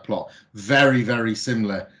BoJack plot, very, very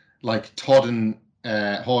similar. Like Todd and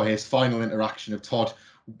Jorge's final interaction of Todd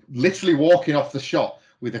literally walking off the shot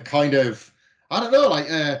with a kind of, I don't know, like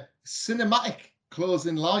a cinematic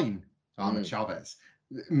closing line. Ahmed Chavez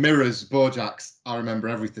mirrors BoJack's I Remember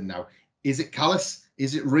Everything Now. Is it callous?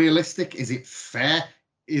 Is it realistic? Is it fair?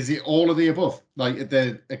 Is it all of the above? Like,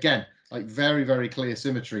 again, like very, very clear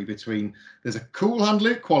symmetry between, there's a cool hand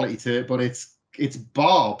Luke quality to it, but it's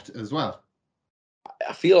barbed as well.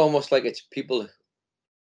 I feel almost like it's people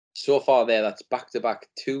so far there that's back-to-back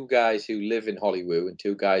two guys who live in Hollywood and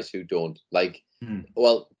two guys who don't. Like,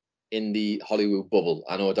 well, in the Hollywood bubble,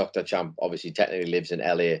 I know Dr. Champ obviously technically lives in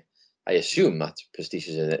LA. I assume that's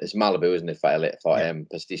Pastiches. It's Malibu, isn't it, for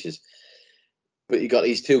Pastiches? But you got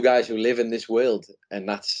these two guys who live in this world, and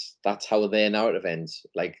that's how their narrative ends.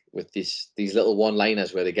 Like with these little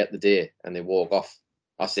one-liners where they get the day and they walk off.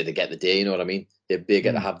 I say they get the day, you know what I mean? They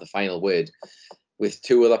get to have the final word. With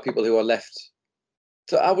two other people who are left.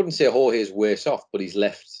 So I wouldn't say Jorge is worse off, but he's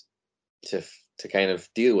left to kind of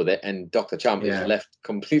deal with it, and Dr. Champ is left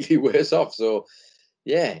completely worse off. So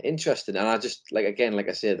yeah, interesting. And I just like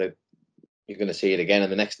I said, that you're going to see it again in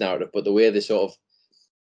the next narrative, but the way they sort of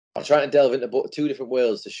are trying to delve into two different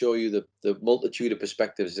worlds to show you the multitude of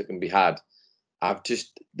perspectives that can be had.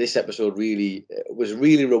 This episode was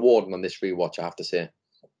really rewarding on this rewatch, I have to say.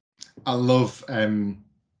 I love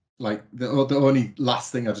like the only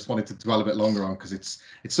last thing I just wanted to dwell a bit longer on, because it's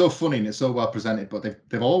so funny and it's so well presented, but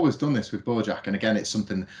they've always done this with BoJack, and again, it's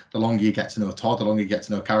something, the longer you get to know Todd, the longer you get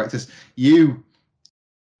to know characters.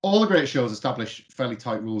 All the great shows establish fairly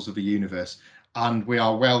tight rules of the universe, and we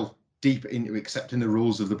are well deep into accepting the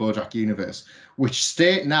rules of the BoJack universe, which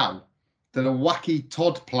state now that a wacky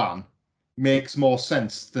Todd plan makes more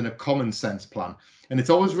sense than a common sense plan. And it's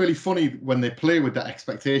always really funny when they play with that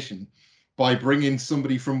expectation by bringing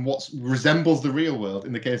somebody from what resembles the real world,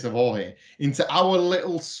 in the case of Jorge, into our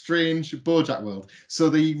little strange BoJack world. So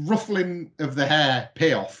the ruffling of the hair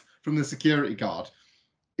payoff from the security guard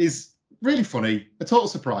is really funny, a total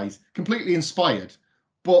surprise, completely inspired,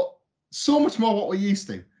 but so much more what we're used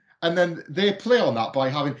to. And then they play on that by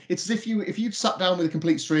having, it's as if you'd sat down with a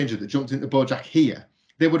complete stranger that jumped into BoJack here,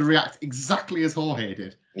 they would react exactly as Jorge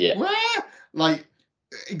did. Yeah. Where? Like,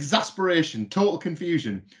 exasperation, total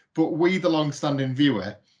confusion. But we, the long-standing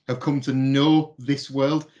viewer, have come to know this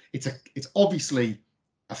world. It's obviously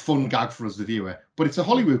a fun gag for us, the viewer, but it's a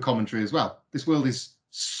Hollywood commentary as well. This world is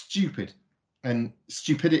stupid, and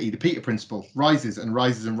stupidity, the Peter principle, rises and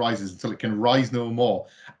rises and rises until it can rise no more.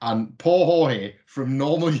 And poor Jorge, from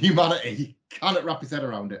normal humanity, cannot wrap his head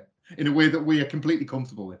around it in a way that we are completely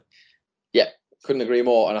comfortable with. Yeah, couldn't agree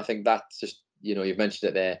more. And I think that's just, you've mentioned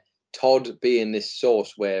it there. Todd being this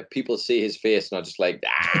source where people see his face and are just like,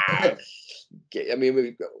 ah. I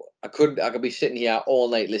mean, I could be sitting here all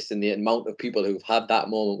night listening to the amount of people who've had that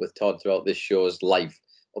moment with Todd throughout this show's life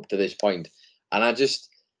up to this point. And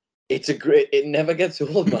it never gets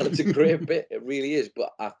old, man. It's a great bit. It really is.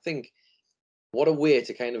 But I think what a way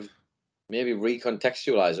to kind of maybe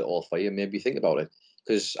recontextualize it all for you, maybe think about it.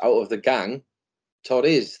 Because out of the gang, Todd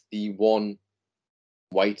is the one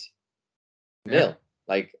white male.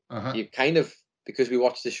 Like, you kind of, because we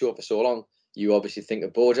watched this show for so long, you obviously think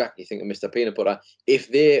of BoJack, you think of Mr. Peanut Butter.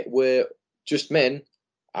 If they were just men,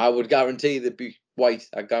 I would guarantee they'd be white.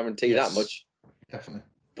 I guarantee that much. Definitely.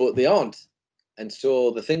 But they aren't. And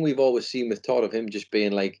so the thing we've always seen with Todd of him just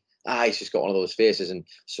being like, he's just got one of those faces, and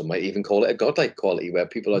some might even call it a godlike quality where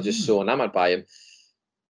people are just so enamored by him.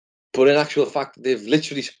 But in actual fact, they've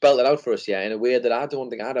literally spelled it out for us, in a way that I don't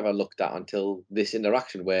think I'd ever looked at until this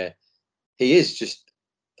interaction, where he is just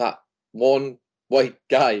that one white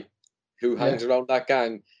guy who hangs around that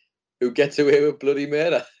gang, who gets away with bloody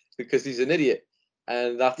murder because he's an idiot.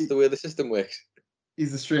 And that's the way the system works.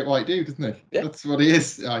 He's a straight white dude, isn't he? Yeah. That's what he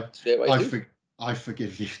is. Straight white dude. I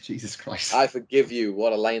forgive you, Jesus Christ. I forgive you.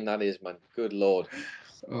 What a line that is, man. Good Lord.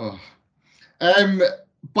 Oh.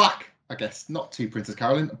 Back I guess, not to Princess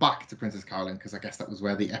Carolyn, back to Princess Carolyn, because I guess that was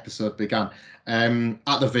where the episode began.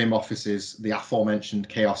 At the Vim offices, the aforementioned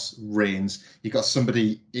chaos reigns. You got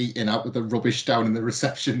somebody eating out with the rubbish down in the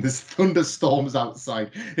reception. There's thunderstorms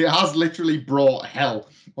outside. It has literally brought hell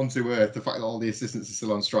onto Earth, the fact that all the assistants are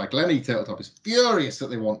still on strike. Lenny Turtletop is furious that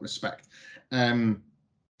they want respect. But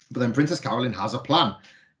then Princess Carolyn has a plan.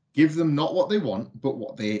 Give them not what they want, but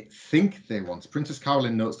what they think they want. Princess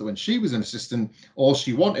Carolyn notes that when she was an assistant, all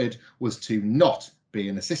she wanted was to not be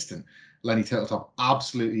an assistant. Lenny Turtletop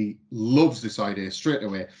absolutely loves this idea straight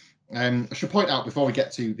away. I should point out before we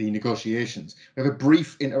get to the negotiations, we have a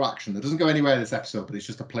brief interaction that doesn't go anywhere this episode, but it's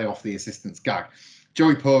just to play off the assistant's gag.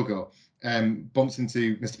 Joey Pogo bumps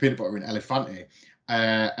into Mr. Peanut Butter and Elefante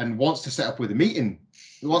and wants to set up a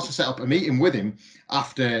meeting with him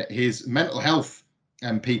after his mental health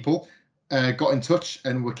people got in touch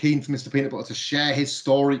and were keen for Mr. Peanut Butter to share his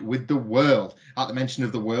story with the world. At the mention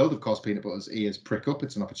of the world, of course, Peanut Butter's ears prick up.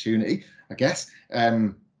 It's an opportunity, I guess.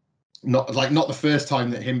 Not the first time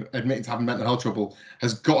that him admitting to having mental health trouble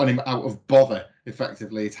has gotten him out of bother,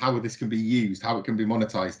 effectively. It's how this can be used, how it can be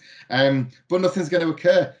monetized. But nothing's going to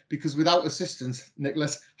occur because without assistance,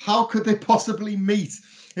 Nicholas, how could they possibly meet?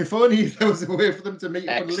 If only there was a way for them to meet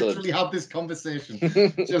and literally have this conversation.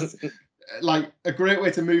 Just like a great way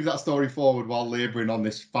to move that story forward while labouring on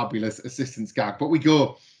this fabulous assistance gag. But we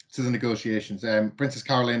go to the negotiations. Princess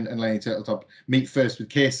Carolyn and Lenny Turtletop meet first with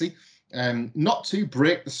Casey, not to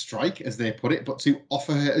break the strike, as they put it, but to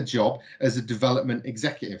offer her a job as a development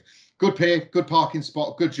executive. Good pay, good parking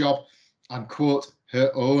spot, good job, and quote,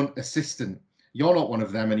 her own assistant. You're not one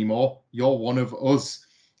of them anymore. You're one of us.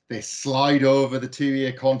 They slide over the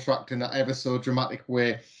 2-year contract in that ever so dramatic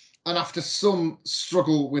way. And after some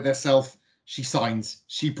struggle with herself, she signs,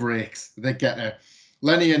 she breaks, they get her.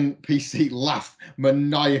 Lenny and PC laugh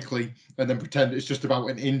maniacally and then pretend it's just about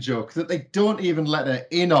an in-joke that they don't even let her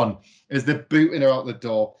in on as they're booting her out the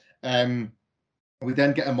door. We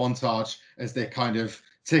then get a montage as they kind of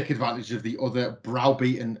take advantage of the other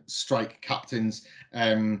browbeaten strike captains,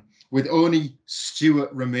 with only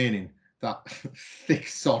Stuart remaining, that thick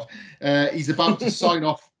sod. He's about to sign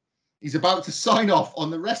off. He's about to sign off on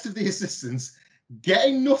the rest of the assistants,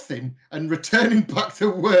 getting nothing and returning back to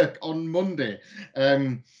work on Monday.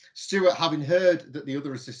 Stuart, having heard that the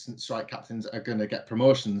other assistant strike captains are going to get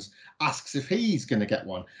promotions, asks if he's going to get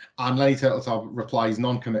one. And Lenny Turtletop replies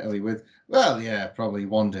non-committally with, well, yeah, probably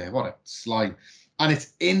one day. What a slime. And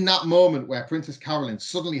it's in that moment where Princess Carolyn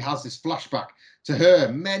suddenly has this flashback to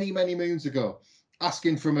her many, many moons ago,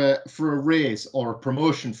 asking for a raise or a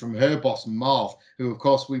promotion from her boss, Marv, who, of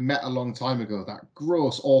course, we met a long time ago, that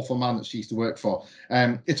gross, awful man that she used to work for.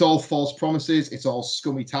 It's all false promises. It's all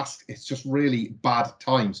scummy tasks. It's just really bad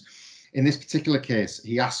times. In this particular case,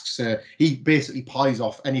 he asks her, he basically pies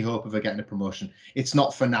off any hope of her getting a promotion. It's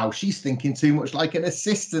not for now. She's thinking too much like an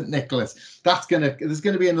assistant, Nicholas. There's going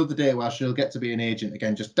to be another day where she'll get to be an agent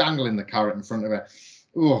again, just dangling the carrot in front of her.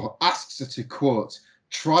 Asks her to, quote,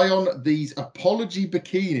 try on these apology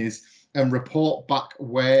bikinis and report back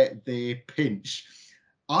where they pinch.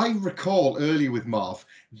 I recall earlier with Marv,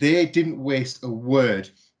 they didn't waste a word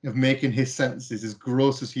of making his sentences as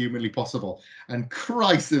gross as humanly possible. And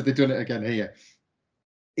Christ, have they done it again here.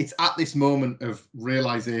 It's at this moment of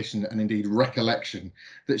realisation and indeed recollection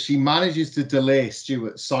that she manages to delay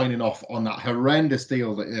Stuart signing off on that horrendous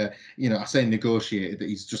deal that, I say negotiated, that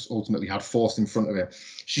he's just ultimately had forced in front of him.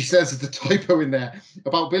 She says there's a typo in there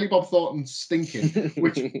about Billy Bob Thornton stinking,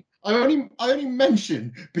 which I only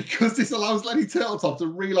mention because this allows Lenny Turtletop to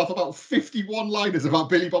reel off about 51 liners about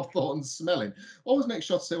Billy Bob Thornton smelling. Always make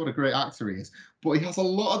sure to say what a great actor he is. But he has a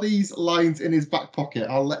lot of these lines in his back pocket.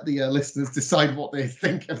 I'll let the listeners decide what they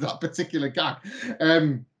think of that particular gag.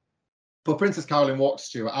 But Princess Carolyn walks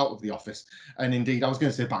Stuart out of the office. And indeed, I was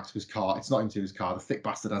going to say back to his car. It's not into his car. The thick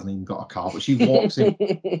bastard hasn't even got a car. But she walks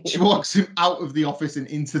him out of the office and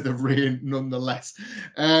into the rain nonetheless.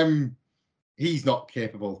 He's not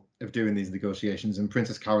capable of doing these negotiations. And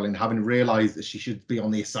Princess Carolyn, having realised that she should be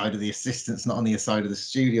on the side of the assistants, not on the side of the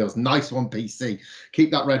studios. Nice one, PC.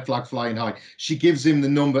 Keep that red flag flying high. She gives him the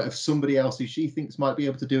number of somebody else who she thinks might be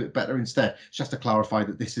able to do it better instead. She has to clarify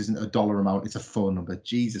that this isn't a dollar amount. It's a phone number.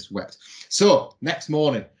 Jesus wept. So, next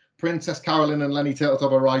morning, Princess Carolyn and Lenny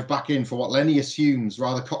Turtletop arrive back in for what Lenny assumes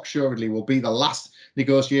rather cocksuredly will be the last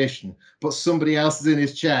negotiation. But somebody else is in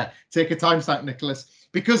his chair. Take a timestamp, Nicholas,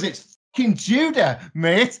 because it's fucking Judah,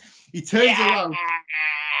 mate. He turns around,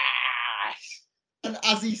 and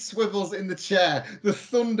as he swivels in the chair, the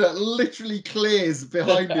thunder literally clears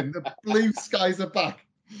behind him. The blue skies are back.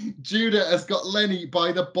 Judah has got Lenny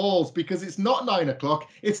by the balls because it's not 9 o'clock,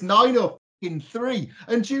 it's 9:00 in 3.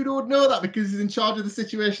 And Judah would know that because he's in charge of the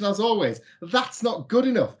situation as always. That's not good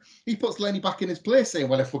enough. He puts Lenny back in his place saying,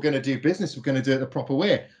 well, if we're going to do business, we're going to do it the proper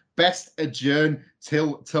way. Best adjourn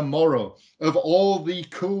till tomorrow. Of all the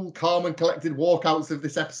cool, calm and collected walkouts of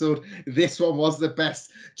this episode, this one was the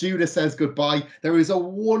best. Judah says goodbye. There is a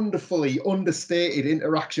wonderfully understated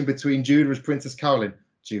interaction between Judah as Princess Carolyn.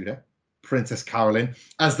 Judah, Princess Carolyn,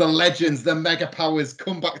 as the legends, the mega powers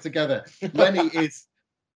come back together. Lenny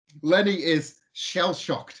is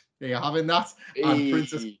shell-shocked. Are you having that? And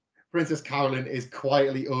Princess Carolyn is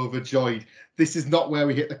quietly overjoyed. This is not where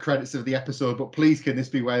we hit the credits of the episode, but please can this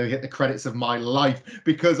be where we hit the credits of my life?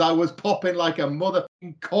 Because I was popping like a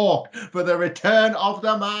motherfucking cork for the return of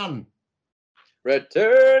the man.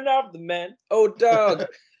 Return of the man. Oh, dog.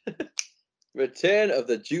 Return of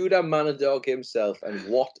the Judah Manadog himself. And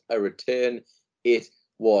what a return it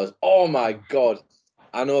was. Oh, my God.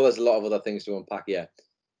 I know there's a lot of other things to unpack here,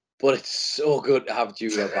 but it's so good to have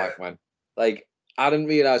Judah back, man. Like, I didn't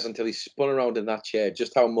realise until he spun around in that chair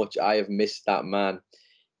just how much I have missed that man.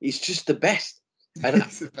 He's just the best. And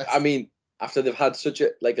I mean, after they've had such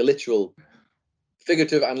a literal,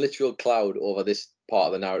 figurative and literal cloud over this part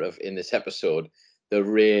of the narrative in this episode, the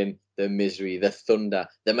rain, the misery, the thunder,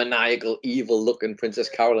 the maniacal, evil-looking Princess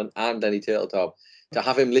Carolyn and Lenny Turtletop, to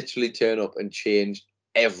have him literally turn up and change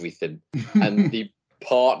everything and the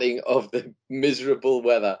parting of the miserable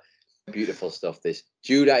weather. Beautiful stuff, this.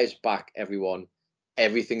 Judah is back, everyone.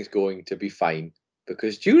 Everything's going to be fine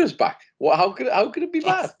because Judah's back. What? How could it be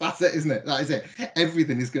bad? That's it, isn't it? That is it.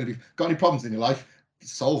 Everything is going to be. Got any problems in your life?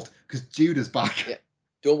 Solved because Judah's back. Yeah.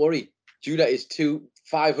 Don't worry. Judah is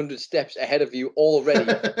 500 steps ahead of you already.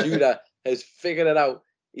 Judah has figured it out.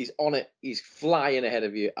 He's on it. He's flying ahead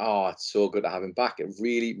of you. Oh, it's so good to have him back. It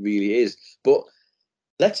really, really is. But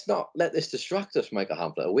let's not let this distract us, Michael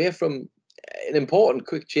Hamflett, away from an important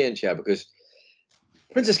quick change here, because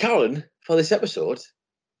Princess Carolyn for this episode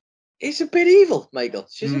is a bit evil, Michael.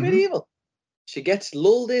 She's a bit evil. She gets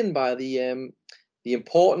lulled in by the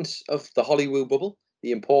importance of the Hollywood bubble,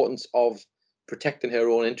 the importance of protecting her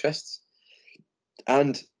own interests,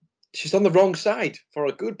 and she's on the wrong side for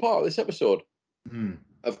a good part of this episode.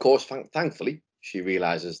 Of course, thankfully, she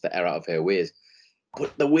realizes the error of her ways.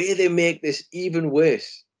 But the way they make this even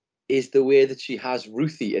worse is the way that she has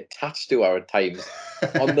Ruthie attached to her at times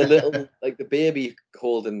on the little, like the baby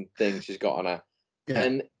holding thing she's got on her. Yeah.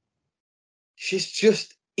 And she's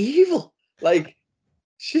just evil. Like,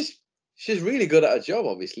 she's really good at her job,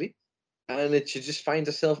 obviously. And she just finds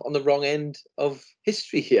herself on the wrong end of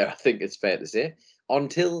history here, I think it's fair to say,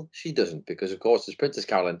 until she doesn't, because, of course, it's Princess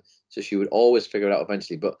Carolyn, so she would always figure it out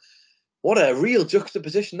eventually. But what a real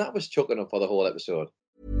juxtaposition that was chucking up for the whole episode.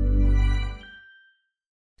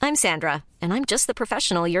 I'm Sandra, and I'm just the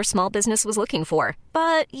professional your small business was looking for.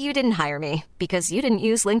 But you didn't hire me because you didn't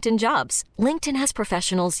use LinkedIn Jobs. LinkedIn has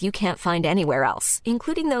professionals you can't find anywhere else,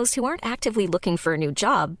 including those who aren't actively looking for a new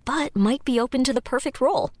job, but might be open to the perfect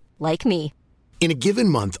role, like me. In a given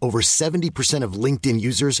month, over 70% of LinkedIn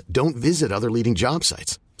users don't visit other leading job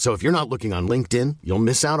sites. So if you're not looking on LinkedIn, you'll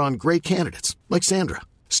miss out on great candidates like Sandra.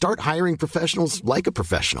 Start hiring professionals like a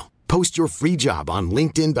professional. Post your free job on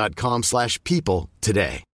linkedin.com/people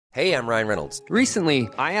today. Hey, I'm Ryan Reynolds. Recently,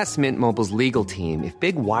 I asked Mint Mobile's legal team if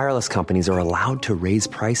big wireless companies are allowed to raise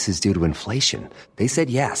prices due to inflation. They said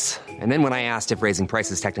yes. And then when I asked if raising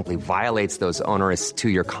prices technically violates those onerous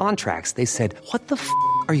 2-year contracts, they said, "What the f***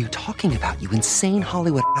 are you talking about, you insane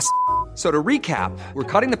Hollywood ass?" So to recap, we're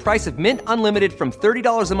cutting the price of Mint Unlimited from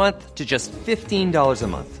 $30 a month to just $15 a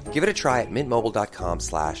month. Give it a try at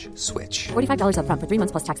mintmobile.com/switch. $45 up front for 3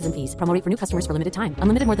 months plus taxes and fees. Promo rate for new customers for limited time.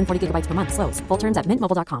 Unlimited more than 40 gigabytes per month. Slows full terms at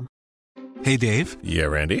mintmobile.com. Hey, Dave. Yeah,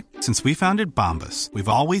 Randy. Since we founded Bombas, we've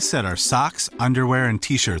always said our socks, underwear, and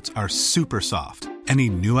T-shirts are super soft. Any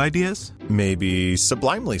new ideas? Maybe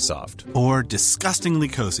sublimely soft. Or disgustingly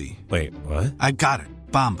cozy. Wait, what? I got it.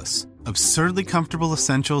 Bombas. Absurdly comfortable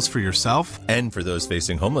essentials for yourself and for those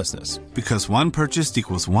facing homelessness. Because one purchased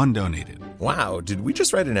equals one donated. Wow, did we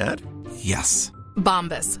just write an ad? Yes.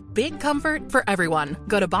 Bombas. Big comfort for everyone.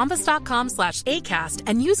 Go to bombas.com/ACAST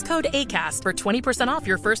and use code ACAST for 20% off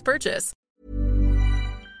your first purchase.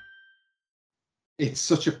 It's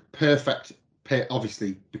such a perfect pay,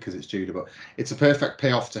 obviously because it's Judah, but it's a perfect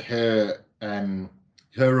payoff to her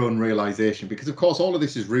own realization, because of course all of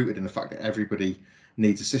this is rooted in the fact that everybody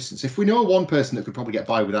needs assistance. If we know one person that could probably get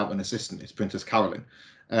by without an assistant, it's Princess Carolyn.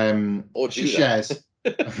 Or she shares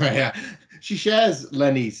yeah, she shares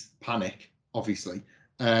Lenny's panic, obviously.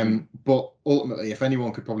 But ultimately, if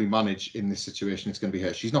anyone could probably manage in this situation, it's going to be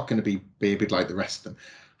her. She's not going to be babied like the rest of them.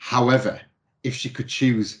 However, if she could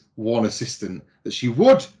choose one assistant that she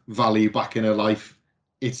would value back in her life,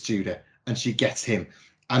 it's Judah, and she gets him.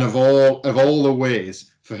 And of all the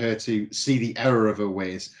ways for her to see the error of her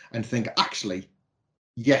ways and think, actually,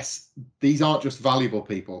 yes, these aren't just valuable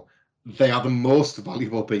people. They are the most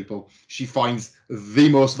valuable people. She finds the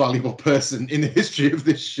most valuable person in the history of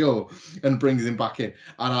this show and brings him back in.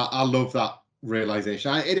 And I love that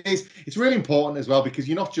realization. It's really important as well, because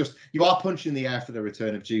you are punching the air for the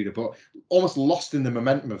return of Judah, but almost lost in the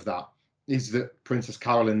momentum of that is that Princess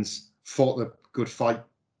Carolyn's fought the good fight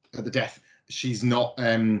at the death. She's not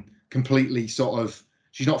completely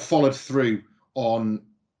she's not followed through on.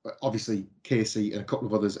 Obviously, Casey and a couple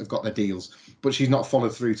of others have got their deals, but she's not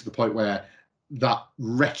followed through to the point where that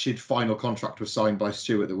wretched final contract was signed by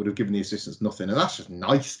Stuart that would have given the assistants nothing. And that's just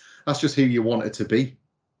nice. That's just who you want it to be.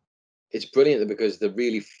 It's brilliant because they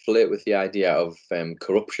really flirt with the idea of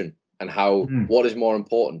corruption and how what is more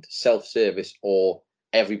important, self-service or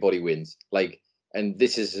everybody wins. And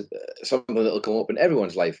this is something that will come up in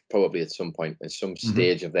everyone's life, probably at some point, at some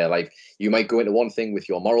stage of their life. You might go into one thing with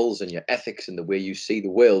your morals and your ethics and the way you see the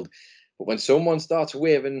world. But when someone starts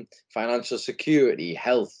waving financial security,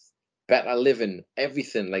 health, better living,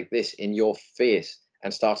 everything like this in your face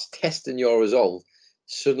and starts testing your resolve,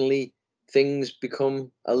 suddenly things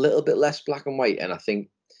become a little bit less black and white. And I think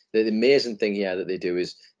the amazing thing here that they do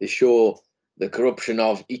is they show the corruption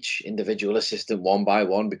of each individual assistant one by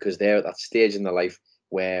one, because they're at that stage in their life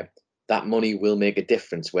where that money will make a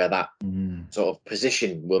difference, where that sort of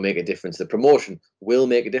position will make a difference. The promotion will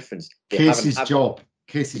make a difference. Casey's job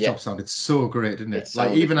sounded so great, didn't it?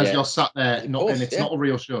 Even as you're sat there, not a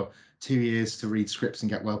real show, 2 years to read scripts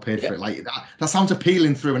and get well paid for it. That sounds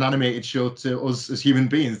appealing through an animated show to us as human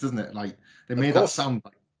beings, doesn't it? They made that sound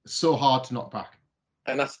so hard to knock back.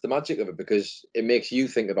 And that's the magic of it, because it makes you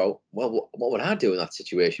think about, well, what would I do in that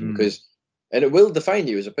situation? And it will define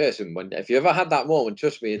you as a person. If you ever had that moment,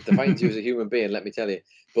 trust me, it defines you as a human being, let me tell you.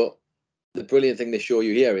 But the brilliant thing they show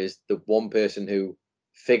you here is the one person who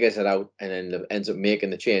figures it out and then ends up making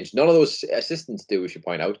the change. None of those assistants do, we should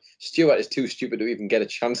point out. Stuart is too stupid to even get a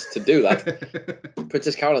chance to do that.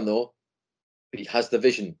 Princess Carolyn, though, he has the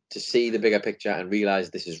vision to see the bigger picture and realise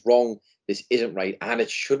this is wrong, this isn't right, and it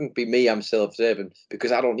shouldn't be me. I'm self-serving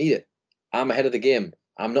because I don't need it. I'm ahead of the game.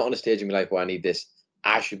 I'm not on a stage in my life where I need this.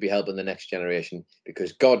 I should be helping the next generation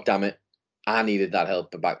because, God damn it, I needed that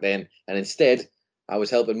help back then. And instead, I was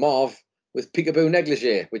helping Marv with peekaboo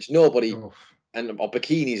negligee, which nobody, or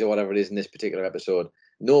bikinis or whatever it is in this particular episode,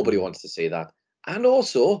 nobody wants to see that. And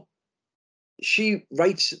also, she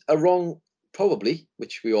rights a wrong, probably,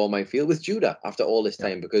 which we all might feel, with Judah after all this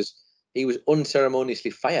time, because he was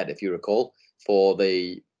unceremoniously fired, if you recall, for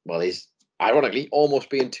his ironically almost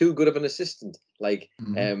being too good of an assistant,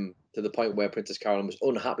 to the point where Princess Carolyn was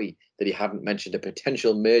unhappy that he hadn't mentioned a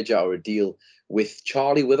potential merger or a deal with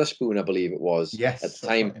Charlie Witherspoon, I believe it was, at the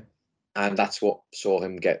time. Right. And that's what saw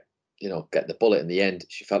him get the bullet in the end.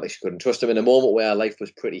 She felt like she couldn't trust him in a moment where life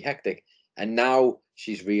was pretty hectic. And now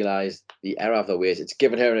she's realised the error of their ways. It's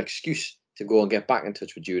given her an excuse to go and get back in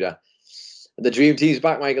touch with Judah. The dream team's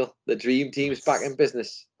back, Michael. The dream team's back in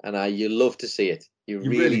business. And you love to see it. You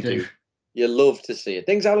really do. You love to see it.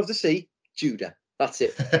 Things I love to see, Judah. That's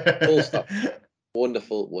it. Full stop.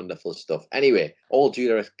 Wonderful, wonderful stuff. Anyway, all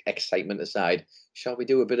Judah excitement aside, shall we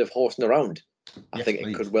do a bit of horsing around? I think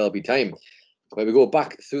it could well be time. Where we go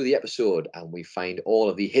back through the episode and we find all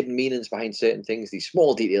of the hidden meanings behind certain things, the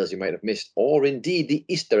small details you might have missed, or indeed the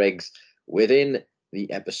Easter eggs within the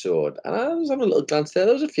episode. And I was having a little glance there.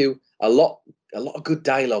 There was a lot of good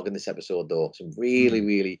dialogue in this episode, though. Some really,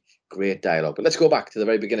 really great dialogue. But let's go back to the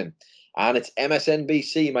very beginning. And it's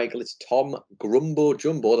MSNBC, Michael. It's Tom Grumbo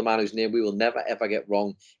Jumbo, the man whose name we will never, ever get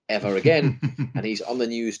wrong ever again. And he's on the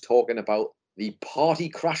news talking about the party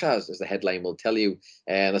crashers, as the headline will tell you.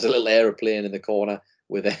 And there's a little aeroplane in the corner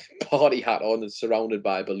with a party hat on and surrounded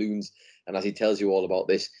by balloons. And as he tells you all about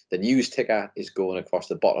this, the news ticker is going across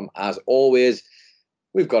the bottom, as always.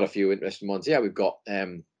 We've got a few interesting ones. Yeah, we've got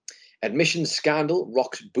admissions scandal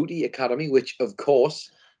rocks Booty Academy, which, of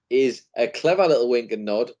course, is a clever little wink and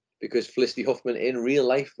nod, because Felicity Huffman in real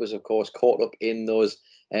life was, of course, caught up in those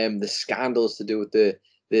the scandals to do with the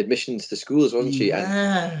admissions to schools, wasn't she?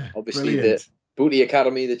 And obviously the Booty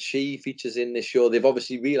Academy that she features in this show, they've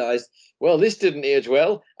obviously realised, well, this didn't age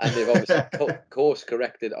well, and they've obviously course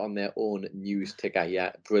corrected on their own news ticker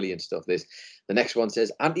here. Brilliant stuff, this. The next one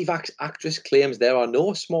says, anti-vax actress claims there are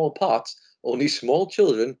no small parts, only small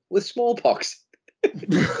children with smallpox.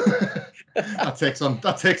 that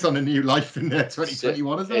takes on a new life in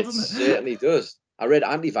 2021 as well, doesn't it? It certainly does. I read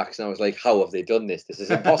anti-vax and I was like, how have they done this? This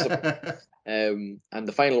is impossible. And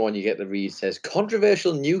the final one you get to read says,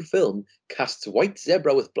 controversial new film casts white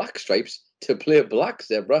zebra with black stripes to play black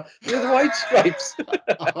zebra with white stripes.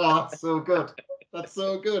 Oh, that's so good. That's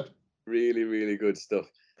so good. Really, really good stuff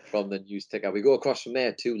from the news ticker. We go across from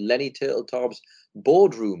there to Lenny Turtletop's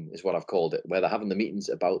boardroom, is what I've called it, where they're having the meetings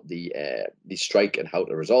about the strike and how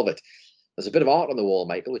to resolve it. There's a bit of art on the wall,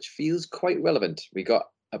 Michael, which feels quite relevant. We got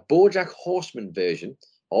a BoJack Horseman version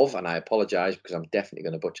of, and I apologise because I'm definitely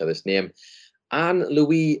going to butcher this name,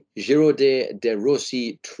 Anne-Louis Giraudet de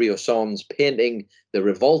Rossi Trioson's painting The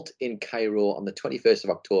Revolt in Cairo on the 21st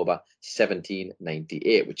of October,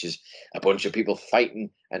 1798, which is a bunch of people fighting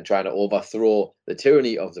and trying to overthrow the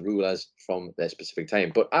tyranny of the rulers from their specific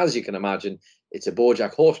time. But as you can imagine, it's a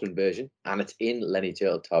BoJack Horseman version, and it's in Lenny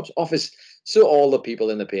Turtletop's office. So all the people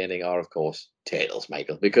in the painting are, of course, turtles,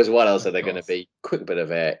 Michael, because what else are they going to be? Quick bit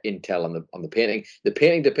of intel on the painting. The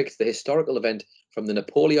painting depicts the historical event from the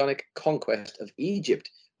Napoleonic conquest of Egypt,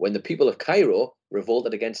 when the people of Cairo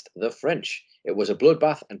revolted against the French. It was a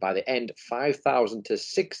bloodbath, and by the end, 5,000 to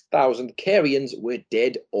 6,000 Carians were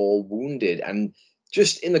dead or wounded. And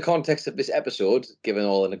just in the context of this episode, given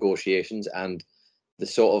all the negotiations and the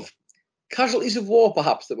sort of casualties of war,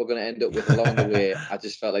 perhaps, that we're going to end up with along the way, I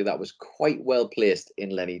just felt like that was quite well placed in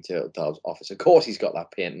Lenny Turtletop's office. Of course, he's got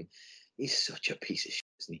that painting. He's such a piece of shit,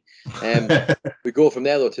 isn't he? We go from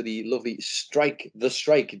there, though, to the lovely strike. The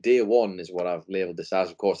strike, day one, is what I've labelled this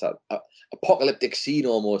as. Of course, that apocalyptic scene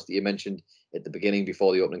almost that you mentioned at the beginning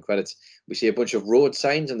before the opening credits. We see a bunch of road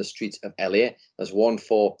signs on the streets of LA. There's one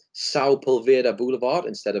for Sepulveda Boulevard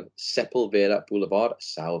instead of Sepulveda Boulevard.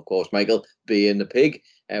 Sao, of course, Michael, being the pig.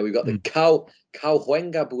 We've got the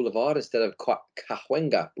Cahuenga Boulevard instead of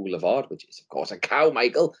Cahuenga Boulevard, which is, of course, a cow,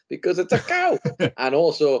 Michael, because it's a cow. And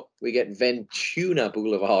also, we get Ventura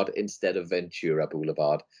Boulevard instead of Ventura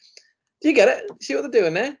Boulevard. Do you get it? See what they're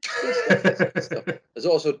doing there? Good stuff. There's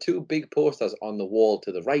also two big posters on the wall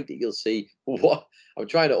to the right that you'll see. What I'm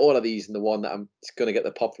trying to order these, and the one that I'm going to get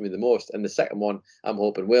the pop from me the most, and the second one I'm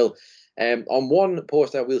hoping will. On one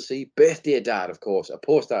poster, we'll see Birthday Dad, of course, a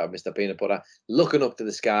poster of Mr. Peanut Butter looking up to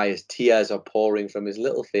the sky as tears are pouring from his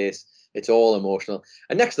little face. It's all emotional.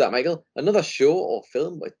 And next to that, Michael, another show or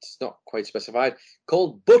film, it's not quite specified,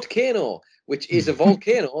 called Butt-Cano, which is a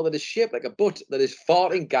volcano that is shaped like a butt that is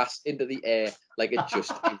farting gas into the air like it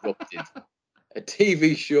just erupted. A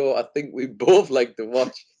TV show I think we both like to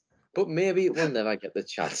watch, but maybe we'll never get the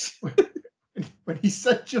chance. When he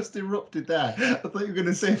said just erupted there, I thought you were going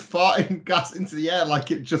to say farting gas into the air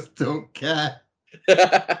like it just don't care.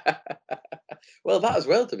 Well, that as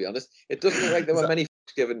well, to be honest. It doesn't look like there were many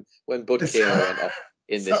fucks given when Butt-Cano went off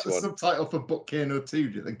in this one. Is that the subtitle for Butt-Cano 2,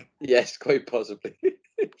 do you think? Yes, quite possibly.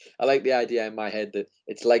 I like the idea in my head that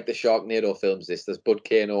it's like the Sharknado films. There's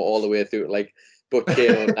Butt-Cano all the way through, like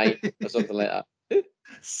Butt-Cano 9 or something like that.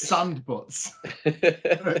 Sand butts.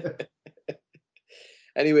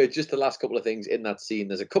 Anyway, just the last couple of things in that scene.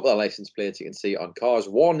 There's a couple of license plates you can see on cars.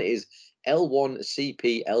 One is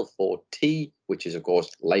L1CP L4T, which is, of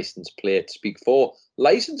course, license plate speak for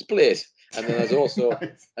license plate. And then there's also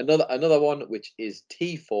another one, which is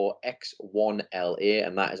T4X1LA,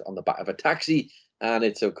 and that is on the back of a taxi. And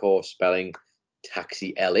it's, of course, spelling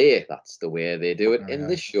Taxi LA. That's the way they do it in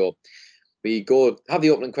this show. We go have the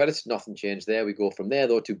opening credits. Nothing changed there. We go from there,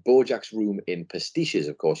 though, to BoJack's room in Pastiches,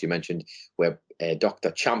 of course, you mentioned, where Dr.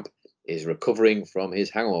 Champ is recovering from his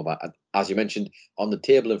hangover. As you mentioned, on the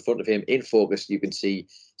table in front of him, in focus, you can see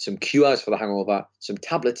some cures for the hangover, some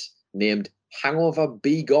tablets named Hangover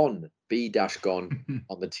Be Gone, B-Gone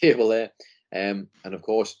on the table there. And, of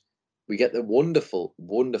course, we get the wonderful,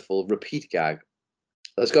 wonderful repeat gag.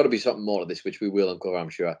 There's got to be something more to this, which we will uncover, I'm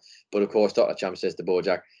sure. But, of course, Dr. Champ says to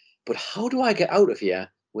BoJack, "But how do I get out of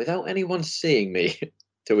here without anyone seeing me?"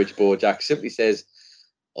 To which BoJack simply says,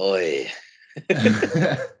 "Oi."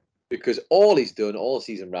 Because all he's done all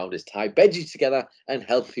season round is tie Benji together and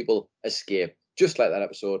help people escape. Just like that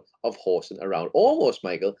episode of Horsing Around. Almost,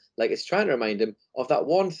 Michael, like it's trying to remind him of that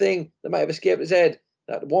one thing that might have escaped his head.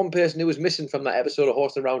 That one person who was missing from that episode of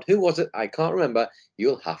Horsing Around. Who was it? I can't remember.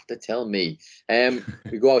 You'll have to tell me.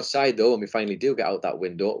 We go outside, though, and we finally do get out that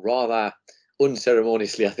window. Rather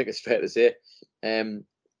unceremoniously, I think it's fair to say.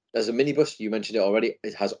 There's a minibus, you mentioned it already.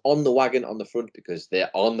 It has On the Wagon on the front because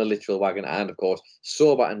they're on the literal wagon, and of course,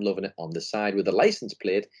 Sober and Loving It on the side with a license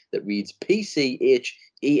plate that reads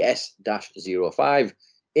PCHES-05,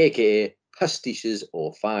 aka Pastiches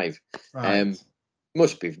 05. Right.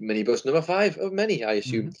 Must be minibus number 5 of many, I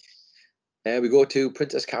assume. We go to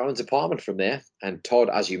Princess Carolyn's apartment from there, and Todd,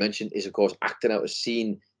 as you mentioned, is of course acting out a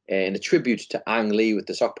scene in a tribute to Ang Lee with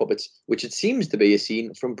the sock puppets, which it seems to be a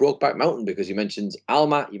scene from Brokeback Mountain, because he mentions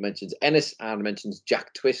Alma, he mentions Ennis, and mentions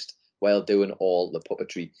Jack Twist while doing all the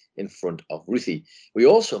puppetry in front of Ruthie. We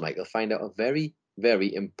also, Michael, find out a very,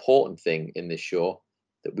 very important thing in this show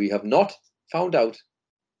that we have not found out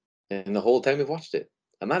in the whole time we've watched it,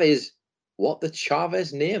 and that is what the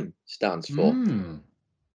Chavez name stands for.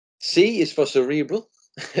 C is for cerebral,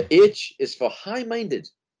 H is for high-minded,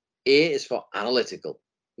 A is for analytical,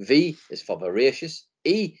 V is for voracious,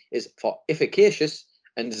 E is for efficacious,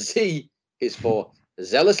 and Z is for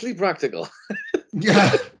zealously practical.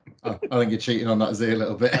 Yeah. I think you're cheating on that Z a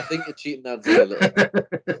little bit. I think you're cheating that Z a little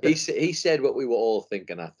bit. He said what we were all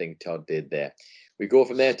thinking, I think Todd did there. We go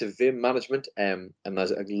from there to Vim Management, and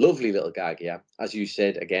there's a lovely little gag here. As you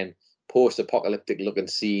said, again, post-apocalyptic looking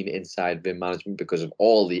scene inside Vim Management because of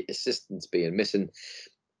all the assistants being missing.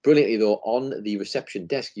 Brilliantly, though, on the reception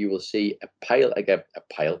desk, you will see a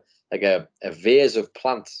vase of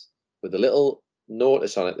plants with a little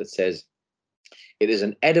notice on it that says, "It is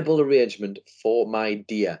an edible arrangement for my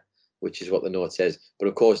dear," which is what the note says. But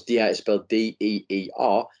of course, deer is spelled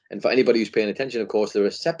D-E-E-R. And for anybody who's paying attention, of course, the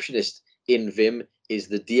receptionist in Vim is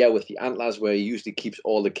the deer with the antlers, where he usually keeps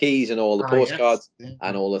all the keys and all the postcards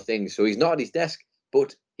and all the things. So he's not at his desk,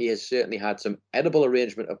 but he has certainly had some edible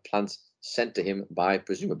arrangement of plants sent to him by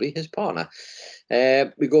presumably his partner.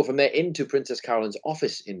 We go from there into Princess Carolyn's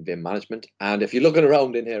office in Vim Management. And if you're looking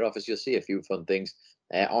around in her office, you'll see a few fun things.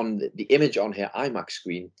 On the image on her iMac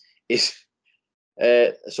screen is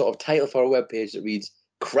a sort of title for a webpage that reads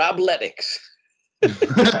Crabletics.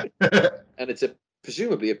 And it's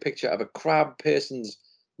presumably a picture of a crab person's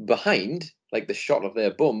behind, like the shot of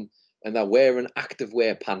their bum, and they're wearing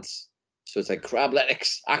activewear pants. So it's like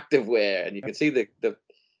Crabletics activewear, and you can see the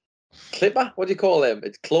clipper. What do you call them?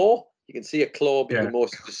 It's claw. You can see a claw, but you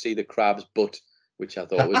mostly just see the crab's butt, which I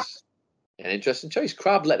thought was an interesting choice.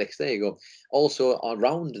 Crabletics. There you go. Also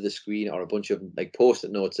around the screen are a bunch of like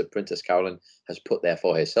post-it notes that Princess Carolyn has put there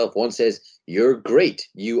for herself. One says, "You're great.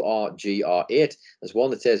 URGR8." There's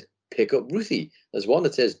one that says, "Pick up Ruthie." There's one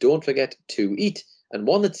that says, "Don't forget to eat," and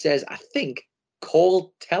one that says, I think,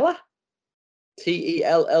 "Call Teller."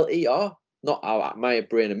 Teller. Not my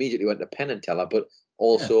brain immediately went to Penn and Teller, but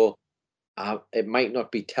also it might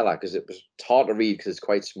not be Teller because it was hard to read because it's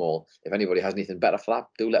quite small. If anybody has anything better for that,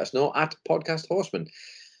 do let us know at Podcast Horseman.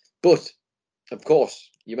 But of course,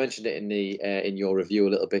 you mentioned it in your review a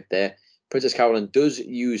little bit there. Princess Carolyn does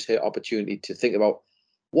use her opportunity to think about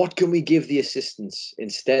what can we give the assistants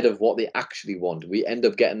instead of what they actually want. We end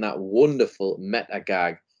up getting that wonderful meta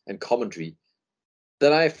gag and commentary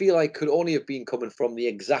that I feel like could only have been coming from the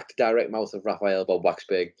exact direct mouth of Raphael Bob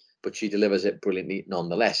Waxberg, but she delivers it brilliantly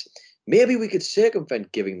nonetheless. Maybe we could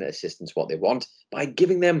circumvent giving the assistants what they want by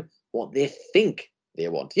giving them what they think they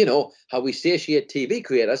want. You know, how we satiate TV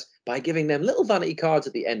creators by giving them little vanity cards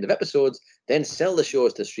at the end of episodes, then sell the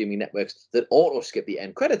shows to streaming networks that auto-skip the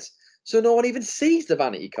end credits, so no one even sees the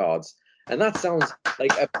vanity cards. And that sounds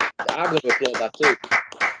like I'm going to applaud that too.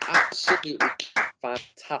 Absolutely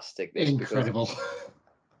fantastic. Incredible.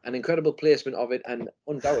 An incredible placement of it, and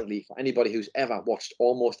undoubtedly for anybody who's ever watched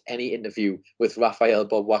almost any interview with Raphael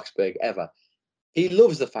Bob Waxberg ever, he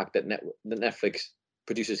loves the fact that Netflix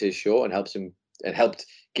produces his show and helped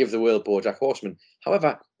give the world BoJack Horseman.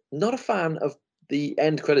 However, not a fan of the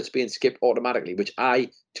end credits being skipped automatically, which I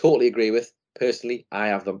totally agree with. Personally, I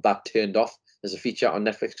have that turned off as a feature on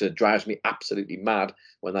Netflix because it drives me absolutely mad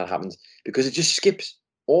when that happens, because it just skips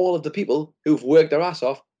all of the people who've worked their ass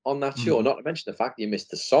off on that show, not to mention the fact you missed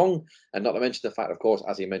the song, and not to mention the fact, of course,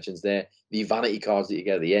 as he mentions there, the vanity cards that you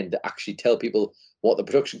get at the end that actually tell people what the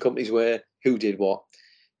production companies were, who did what.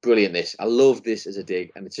 Brilliant this. I love this as a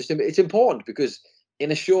dig, and it's important because in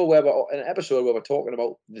an episode where we're talking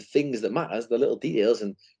about the things that matters, the little details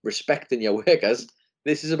and respecting your workers,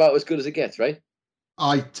 this is about as good as it gets, right?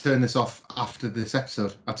 I turned this off after this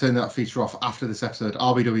episode. I turned that feature off after this episode.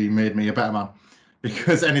 RBW made me a better man.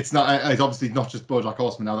 Because, and it's obviously not just BoJack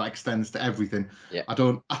Horseman now, that extends to everything. Yeah. I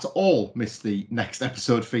don't at all miss the next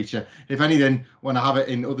episode feature. If anything, when I have it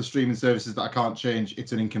in other streaming services that I can't change,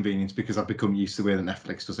 it's an inconvenience because I've become used to the way that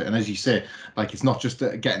Netflix does it. And as you say, like, it's not just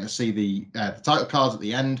getting to see the title cards at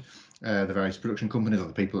the end, the various production companies or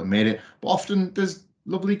the people that made it, but often there's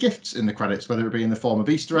lovely gifts in the credits, whether it be in the form of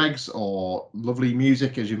Easter eggs or lovely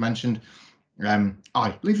music, as you mentioned.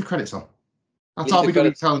 Leave the credits on. That's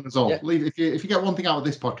RBW telling us all. Yeah. If you get one thing out of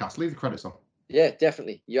this podcast, leave the credits on. Yeah,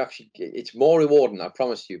 definitely. It's more rewarding, I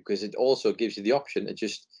promise you, because it also gives you the option to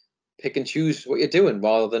just pick and choose what you're doing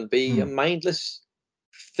rather than be a mindless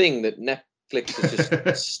thing that clicks it's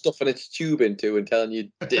just stuffing its tube into and telling you,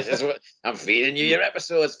 this is what I'm feeding you your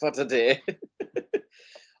episodes for today.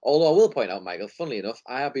 Although I will point out, Michael, funnily enough,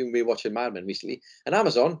 I have been rewatching Mad Men recently, and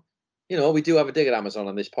Amazon, we do have a dig at Amazon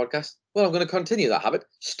on this podcast. Well, I'm going to continue that habit.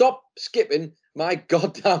 Stop skipping my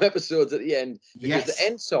goddamn episodes at the end, because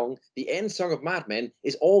the end song of Mad Men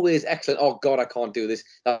is always excellent. Oh God, I can't do this.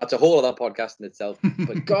 That's a whole other podcast in itself.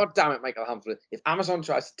 But God damn it, Michael Hamflett, if Amazon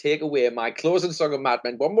tries to take away my closing song of Mad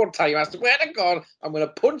Men one more time, I swear to God, I'm going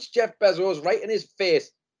to punch Jeff Bezos right in his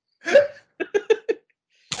face.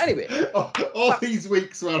 Anyway, all these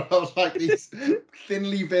weeks where I was like these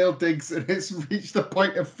thinly veiled digs, and it's reached the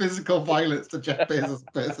point of physical violence to Jeff Bezos'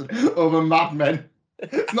 person over Mad Men.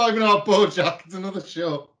 It's not even our BoJack; it's another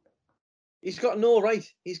show. He's got no right.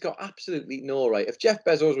 He's got absolutely no right. If Jeff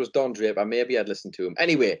Bezos was Don Draper, maybe I'd listen to him.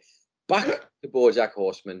 Anyway, back to BoJack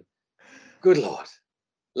Horseman. Good Lord,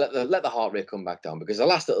 let the heart rate come back down, because the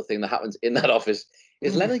last little thing that happens in that office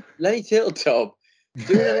is Lenny Turtletop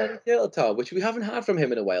doing a Lenny Turtletop, which we haven't had from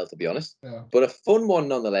him in a while, to be honest. Yeah. But a fun one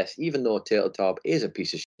nonetheless. Even though Turtletop is a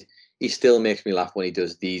piece of shit, he still makes me laugh when he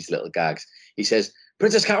does these little gags. He says,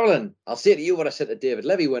 "Princess Carolyn, I'll say to you what I said to David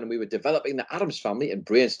Levy when we were developing the Addams Family and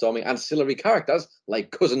brainstorming ancillary characters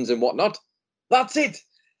like cousins and whatnot. That's it."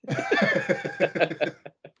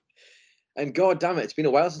 And God damn it, it's been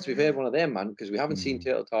a while since we've heard one of them, man, because we haven't seen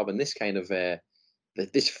Turtletop in this kind of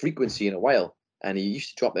this frequency in a while. And he used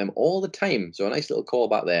to drop them all the time. So a nice little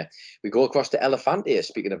callback there. We go across to Elefante.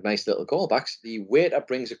 Speaking of nice little callbacks, the waiter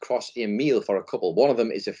brings across a meal for a couple. One of them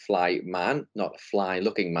is a fly man, not a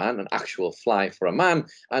fly-looking man, an actual fly for a man.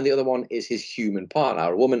 And the other one is his human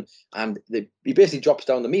partner, a woman. And he basically drops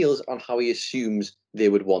down the meals on how he assumes they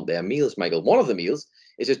would want their meals, Michael. One of the meals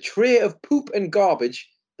is a tray of poop and garbage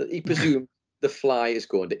that he presumes the fly is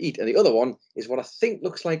going to eat. And the other one is what I think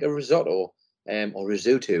looks like a risotto. Or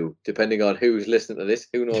risotto, depending on who's listening to this,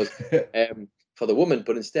 who knows, for the woman.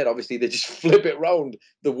 But instead, obviously, they just flip it round.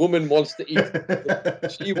 The woman wants to eat,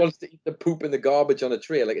 she wants to eat the poop and the garbage on a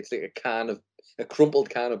tray, like it's like a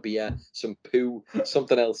crumpled can of beer, some poo,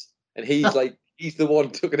 something else. And he's the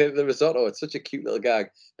one tucking it into the risotto. It's such a cute little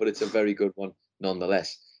gag, but it's a very good one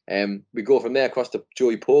nonetheless. We go from there across to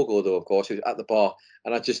Joey Pogo, though, of course, who's at the bar.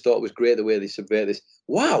 And I just thought it was great the way they subvert this.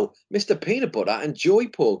 Wow, Mr. Peanut Butter and Joey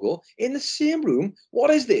Pogo in the same room. What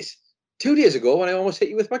is this? 2 days ago when I almost hit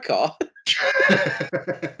you with my car.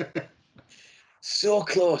 So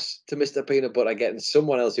close to Mr. Peanut Butter getting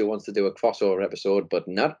someone else who wants to do a crossover episode, but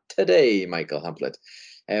not today, Michael Hamflett.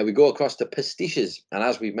 We go across to Pastiches. And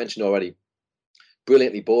as we've mentioned already,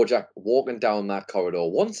 brilliantly, BoJack walking down that corridor,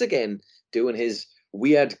 once again doing his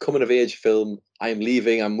weird coming-of-age film, I'm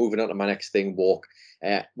leaving, I'm moving on to my next thing, walk.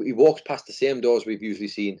 He walks past the same doors we've usually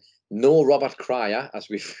seen. No Robert Cryer, as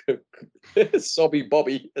we've... Sobby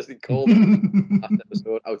Bobby, as they called him last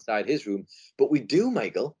episode, outside his room. But we do,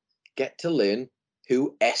 Michael, get to learn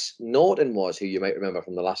who S. Norton was, who you might remember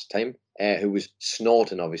from the last time, who was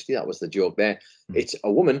snorting, obviously. That was the joke there. It's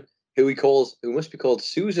a woman who must be called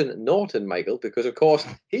Susan Norton, Michael, because, of course,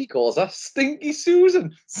 he calls her Stinky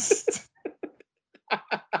Susan.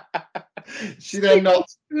 She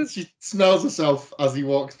smells herself as he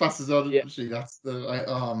walks past his other. Yeah.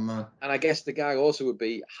 Oh man. And I guess the gag also would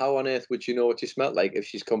be, how on earth would you know what she smelled like if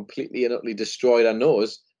she's completely and utterly destroyed her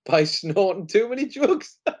nose by snorting too many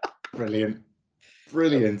drugs? Brilliant.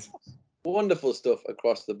 Wonderful stuff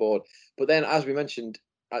across the board. But then, as we mentioned,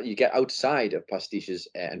 you get outside of Pastiches,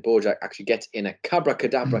 and BoJack actually gets in a Cabra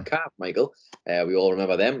Cadabra cab, Michael. We all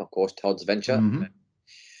remember them, of course, Todd's Venture. Mm-hmm.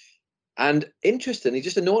 And interestingly,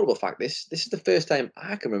 just a notable fact, this is the first time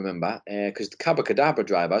I can remember, because the Cabra Cadabra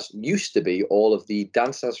drivers used to be all of the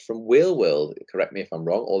dancers from Whale World. Correct me if I'm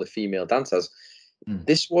wrong, all the female dancers.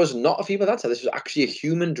 This was not a female dancer. This was actually a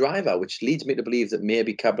human driver, which leads me to believe that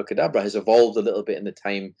maybe Cabra Cadabra has evolved a little bit in the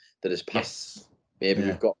time that has passed. Yes. Maybe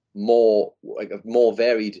we've got a more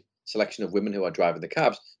varied selection of women who are driving the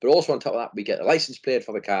cabs. But also on top of that, we get a license plate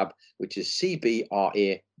for the cab, which is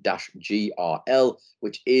CBRA-GRL,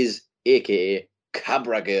 which is aka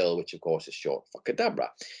Cabra Girl, which of course is short for Cadabra.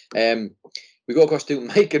 We go across to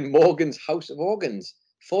Mike and Morgan's House of Organs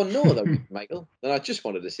for no other reason, Michael. And I just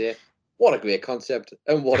wanted to say, what a great concept,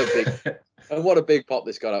 and what a big pop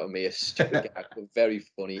this got out of me. A stupid gag, but very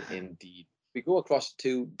funny indeed. We go across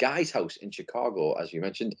to Guy's house in Chicago, as you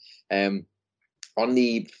mentioned. On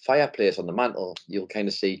the fireplace on the mantle, you'll kind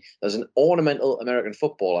of see there's an ornamental American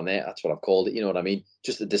football on there. That's what I've called it. You know what I mean?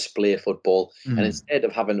 Just a display football. And instead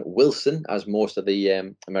of having Wilson, as most of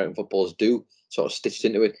the American footballs do, sort of stitched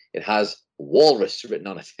into it, it has Walrus written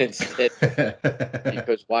on it instead.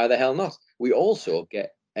 Because why the hell not? We also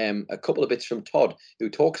get a couple of bits from Todd, who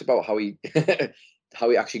talks about how he how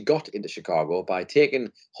he actually got into Chicago by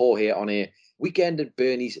taking Jorge on a Weekend at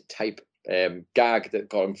Bernie's type gag that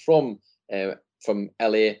got him from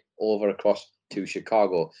LA over across to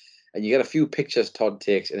Chicago. And you get a few pictures Todd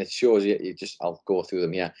takes, and it shows you. I'll go through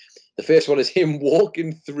them. Yeah, the first one is him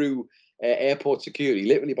walking through airport security,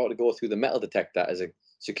 literally about to go through the metal detector, as a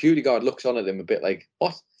security guard looks on at him a bit like,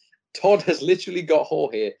 "What?" Todd has literally got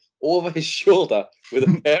Jorge over his shoulder with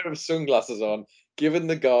a pair of sunglasses on, giving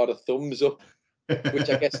the guard a thumbs up. Which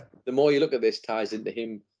I guess the more you look at this ties into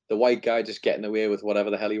him, the white guy, just getting away with whatever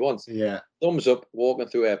the hell he wants. Yeah, thumbs up, walking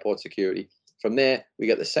through airport security. From there, we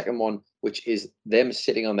get the second one, which is them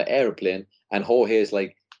sitting on the aeroplane, and Jorge's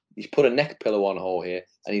like, he's put a neck pillow on Jorge,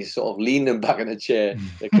 and he's sort of leaning back in a chair,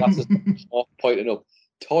 the glasses off, pointing up.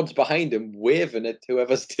 Todd's behind him, waving at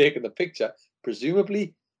whoever's taking the picture.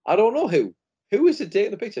 Presumably, I don't know who. Who is it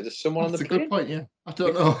taking the picture? Just someone on the plane? That's a good point, yeah. I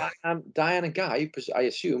don't know. Diane and Guy, I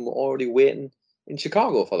assume, were already waiting in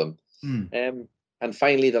Chicago for them. And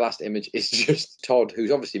finally, the last image is just Todd,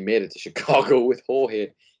 who's obviously made it to Chicago with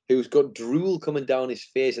Jorge, who's got drool coming down his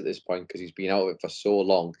face at this point because he's been out of it for so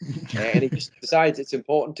long. And he just decides it's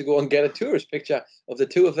important to go and get a tourist picture of the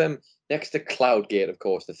two of them next to Cloudgate, of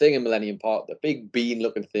course, the thing in Millennium Park, the big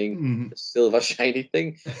bean-looking thing, the silver shiny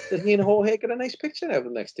thing, that he and Jorge get a nice picture of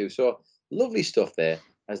them next to. So lovely stuff there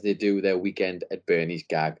as they do their Weekend at Bernie's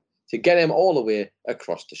gag to get him all the way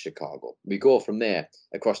across to Chicago. We go from there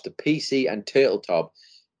across to PC and Turtletop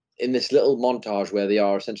in this little montage where they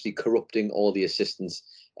are essentially corrupting all the assistants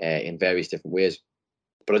in various different ways.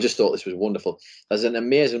 But I just thought this was wonderful. There's an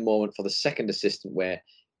amazing moment for the second assistant where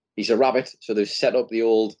he's a rabbit, so they've set up the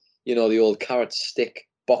old carrot stick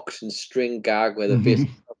box and string gag where they're facing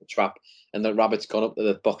the trap, and the rabbit's gone up to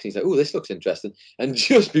the box and he's like, "Oh, this looks interesting." And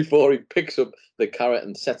just before he picks up the carrot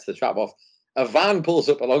and sets the trap off, a van pulls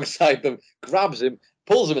up alongside them, grabs him,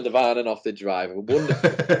 pulls him in the van, and off they drive. A wonderful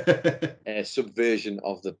subversion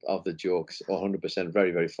of the jokes. 100%,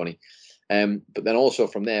 very, very funny. But then also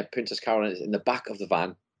from there, Princess Caroline is in the back of the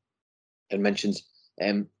van and mentions,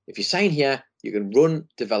 if you sign here, you can run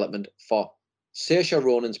development for Saoirse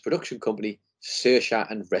Ronan's production company, Saoirse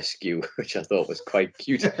and Rescue, which I thought was quite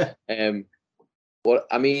cute. Well,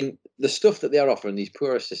 I mean, the stuff that they are offering these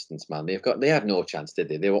poor assistants, man, they had no chance, did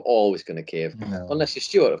they? They were always going to cave, unless you're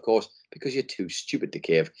Stuart, of course, because you're too stupid to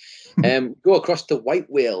cave. Go across to White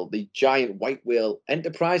Whale, the giant White Whale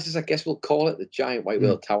Enterprises, I guess we'll call it, the giant White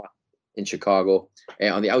Whale Tower in Chicago.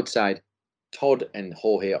 On the outside, Todd and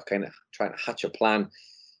Jorge are kind of trying to hatch a plan,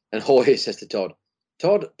 and Jorge says to Todd,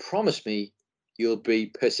 "Todd, promise me you'll be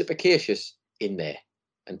perspicacious in there."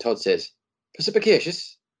 And Todd says,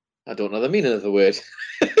 "Perspicacious? I don't know the meaning of the word."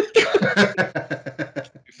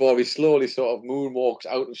 Before he slowly sort of moonwalks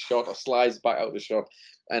out of shot or slides back out of shot,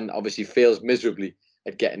 and obviously fails miserably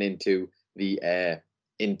at getting into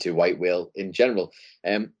White Whale in general.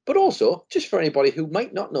 But also, just for anybody who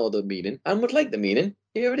might not know the meaning and would like the meaning,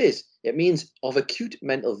 here it is. It means of acute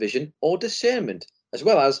mental vision or discernment, as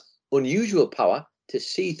well as unusual power to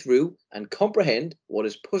see through and comprehend what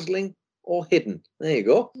is puzzling or hidden. There you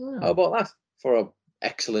go. Yeah. How about that for an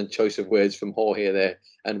excellent choice of words from Jorge there,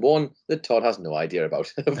 and one that Todd has no idea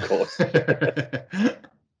about, of course.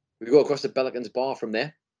 We go across to Bellican's bar from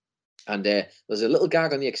there, and there's a little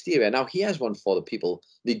gag on the exterior. Now, here's one for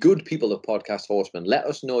the good people of Podcast Horsemen. Let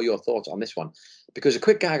us know your thoughts on this one, because a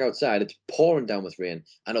quick gag outside, it's pouring down with rain,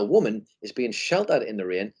 and a woman is being sheltered in the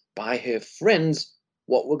rain by her friend's,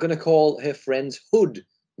 what we're going to call her friend's hood,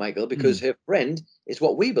 Michael, because her friend is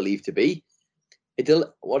what we believe to be a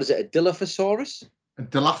Dilophosaurus? A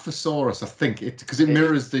Dilophosaurus, I think, because it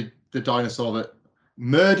mirrors the dinosaur that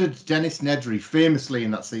murdered Dennis Nedry famously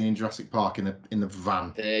in that scene in Jurassic Park in the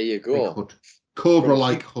van. There you go. Hood.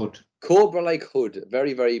 Cobra-like hood. Cobra-like hood.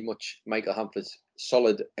 Very, very much Michael Hamflett's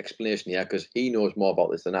solid explanation here, because he knows more about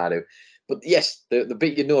this than I do. But yes, the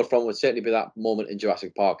bit you know it from would certainly be that moment in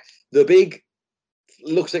Jurassic Park. The big,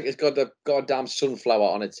 looks like it's got the goddamn sunflower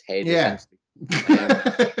on its head. Yeah.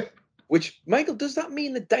 Which, Michael, does that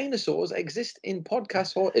mean that dinosaurs exist in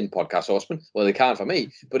Podcast Horsemen? Well, they can't for me,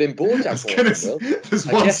 but in BoJack Horseman, there's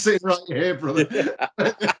one sitting right here, brother.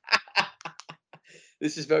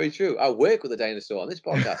 This is very true. I work with a dinosaur on this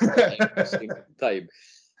podcast time.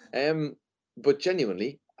 But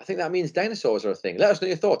genuinely, I think that means dinosaurs are a thing. Let us know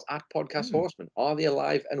your thoughts at Podcast Horsemen. Are they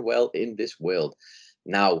alive and well in this world?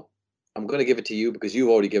 Now, I'm going to give it to you because you've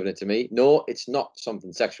already given it to me. No, it's not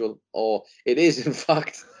something sexual, or it is, in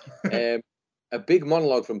fact, a big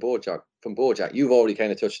monologue from BoJack from BoJack. You've already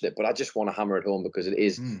kind of touched it, but I just want to hammer it home because it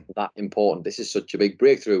is that important. This is such a big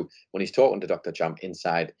breakthrough when he's talking to Dr. Champ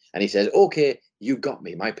inside, and he says, okay, you got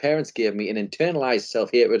me. My parents gave me an internalized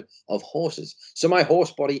self-hatred of horses. So my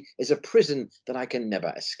horse body is a prison that I can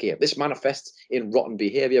never escape. This manifests in rotten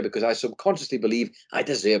behavior because I subconsciously believe I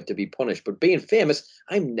deserve to be punished. But being famous,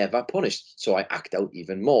 I'm never punished. So I act out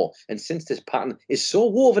even more. And since this pattern is so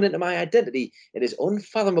woven into my identity, it is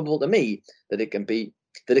unfathomable to me that it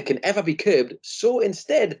can ever be curbed. So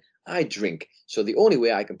instead, I drink. So the only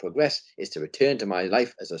way I can progress is to return to my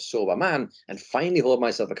life as a sober man and finally hold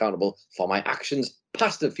myself accountable for my actions,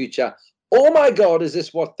 past and future. Oh my God, is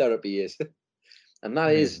this what therapy is? And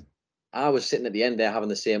that is, I was sitting at the end there having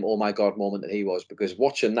the same oh my God moment that he was, because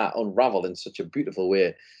watching that unravel in such a beautiful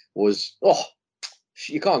way was,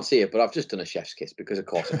 you can't see it, but I've just done a chef's kiss because of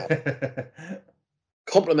course I have.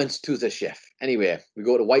 Compliments to the chef. Anyway, we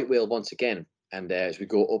go to White Whale once again. And as we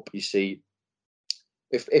go up, you see,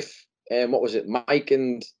 if what was it, Mike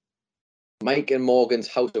and Morgan's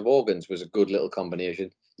House of Organs was a good little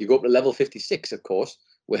combination. You go up to level 56, of course,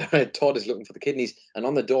 where Todd is looking for the kidneys, and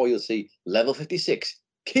on the door you'll see level 56,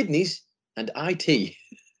 kidneys and IT.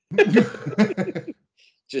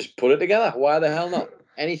 Just put it together. Why the hell not?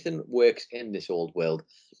 Anything works in this old world.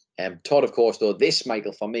 Todd, of course, though, this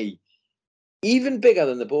Michael for me, even bigger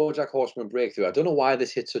than the BoJack Horseman breakthrough. I don't know why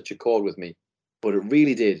this hit such a chord with me, but it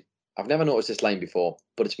really did. I've never noticed this line before,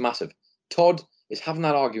 but it's massive. Todd is having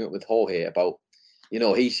that argument with Jorge about,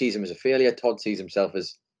 he sees him as a failure. Todd sees himself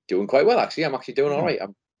as doing quite well, actually. I'm actually doing all right.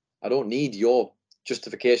 I don't need your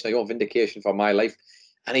justification or your vindication for my life.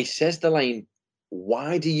 And he says the line,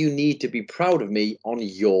 why do you need to be proud of me on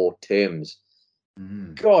your terms?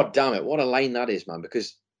 God damn it, what a line that is, man.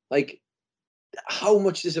 Because, how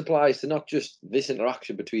much this applies to not just this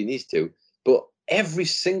interaction between these two, but every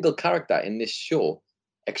single character in this show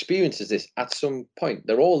experiences this at some point.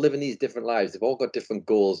 They're all living these different lives. They've all got different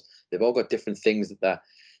goals. They've all got different things that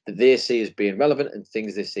they see as being relevant and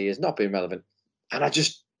things they see as not being relevant. And I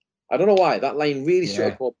don't know why that line really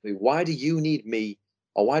struck me. Why do you need me,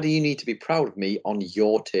 or why do you need to be proud of me on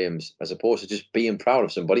your terms, as opposed to just being proud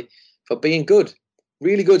of somebody for being good?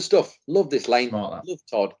 Really good stuff. Love this line. Love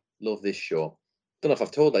Todd. Love this show. Don't know if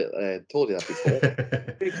I've told you that before.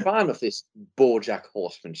 Big fan of this BoJack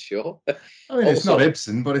Horseman show. I mean, it's not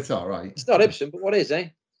Ibsen, but it's all right. It's not Ibsen, but what is, eh?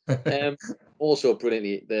 Also,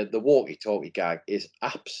 brilliantly, the walkie-talkie gag is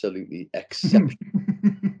absolutely exceptional.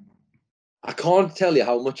 I can't tell you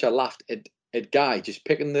how much I laughed at Guy just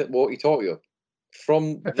picking the walkie-talkie up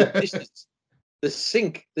from the dishes, the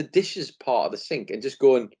sink, the dishes part of the sink, and just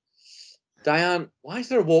going, Diane, why is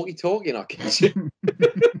there a walkie-talkie in our kitchen?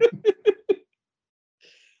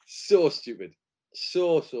 So stupid.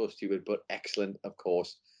 So stupid, but excellent, of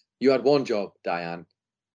course. You had one job, Diane.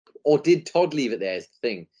 Or did Todd leave it there as the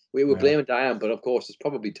thing? We were blaming Diane, but of course it's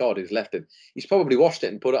probably Todd who's left it. He's probably washed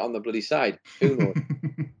it and put it on the bloody side. Who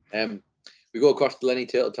knows? We go across to Lenny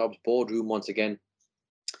Turtletop's boardroom once again.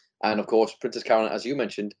 And of course, Princess Carolyn, as you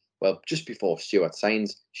mentioned, well, just before Stuart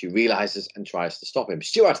signs, she realizes and tries to stop him.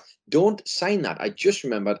 Stuart, don't sign that. I just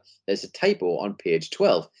remembered there's a typo on page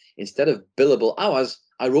 12. Instead of billable hours,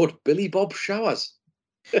 I wrote Billy Bob Showers.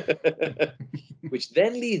 Which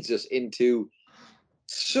then leads us into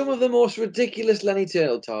some of the most ridiculous Lenny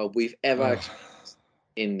Turtletop we've ever experienced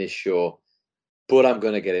in this show. But I'm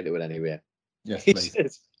going to get into it anyway. Yes,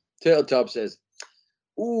 please. Turtletop says,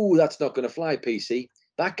 ooh, that's not going to fly, PC.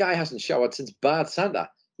 That guy hasn't showered since Bad Santa.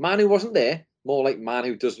 Man who wasn't there, more like man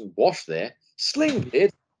who doesn't wash there. Sling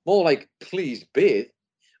Blade, more like please bathe.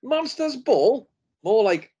 Monster's Ball, more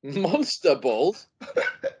like monster balls.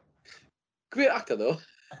 Great actor, though.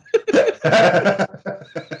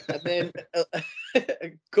 And then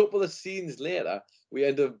a couple of scenes later, we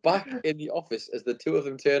end up back in the office as the two of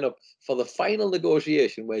them turn up for the final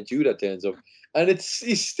negotiation where Judah turns up. And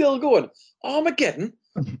he's still going, Armageddon?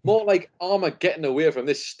 More like Armageddon away from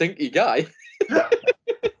this stinky guy.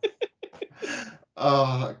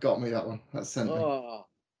 Oh, got me that one. That sent me.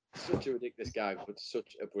 Such a ridiculous gag, but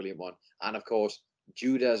such a brilliant one. And of course,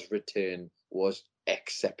 Judah's return was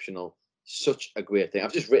exceptional. Such a great thing.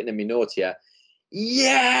 I've just written in my notes here.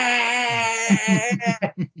 Yeah!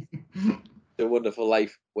 The wonderful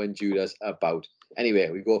life when Judah's about. Anyway,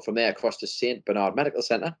 we go from there across to St. Bernard Medical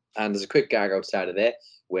Center, and there's a quick gag outside of there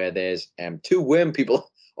where there's two worm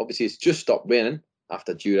people. Obviously, it's just stopped raining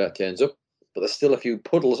after Judah turns up, but there's still a few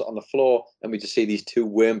puddles on the floor, and we just see these two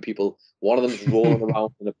worm people. One of them's rolling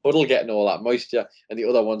around in a puddle, getting all that moisture, and the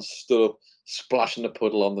other one's stood up, splashing the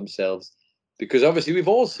puddle on themselves. Because obviously, we've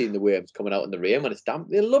all seen the worms coming out in the rain when it's damp.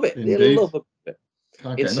 They love it. Indeed. They love it.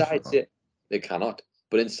 Can't Inside it, they cannot.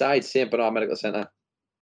 But inside St. Bernard Medical Centre,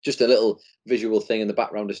 just a little visual thing in the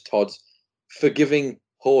background is Todd's forgiving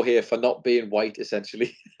Jorge for not being white,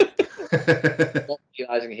 essentially. Not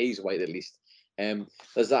realising he's white, at least.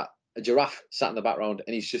 There's a giraffe sat in the background,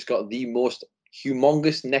 and he's just got the most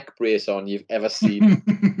humongous neck brace on you've ever seen.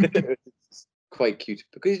 It's quite cute.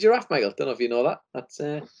 Because he's a giraffe, Michael. Don't know if you know that. That's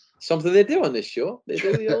something they do on this show. They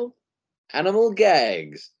do the old animal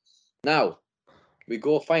gags. Now, we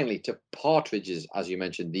go finally to Partridges, as you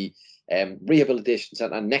mentioned, the rehabilitation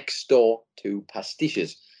centre next door to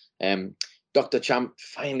Pastiches. Dr. Champ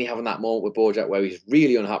finally having that moment with Bojack where he's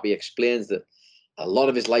really unhappy, explains that a lot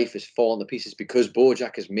of his life is falling to pieces because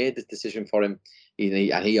Bojack has made this decision for him.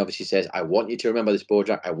 And he obviously says, I want you to remember this,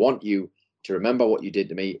 Bojack. I want you to remember what you did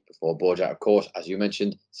to me. Before Bojack, of course, as you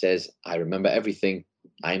mentioned, says, I remember everything.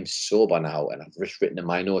 I'm sober now. And I've just written in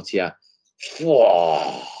my notes here,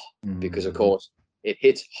 because, of course, it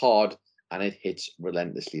hits hard and it hits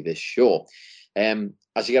relentlessly, this show.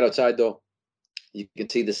 As you get outside, though, you can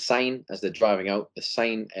see the sign as they're driving out, the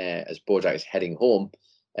sign as Bojack is heading home.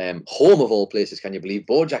 Home of all places, can you believe?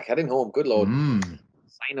 Bojack heading home, good Lord.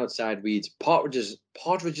 Sign outside reads, Partridges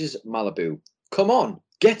Malibu. Come on,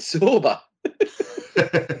 get sober.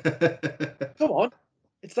 Come on,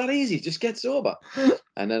 it's that easy, just get sober.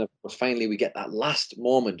 And then, of course, finally we get that last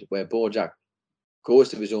moment where Bojack goes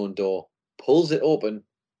to his own door, pulls it open,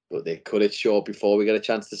 but they cut it short before we get a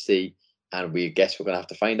chance to see. And we guess we're going to have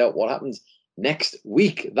to find out what happens next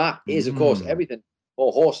week. That is, of course, everything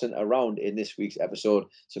for horsing around in this week's episode.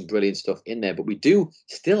 Some brilliant stuff in there. But we do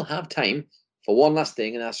still have time for one last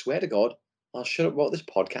thing. And I swear to God, I'll shut up about this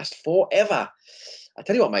podcast forever. I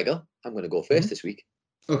tell you what, Michael, I'm going to go first this week.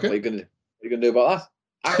 Okay. What are you going to do about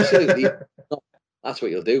that? Absolutely. That's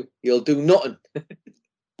what you'll do. You'll do nothing.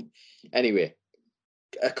 Anyway,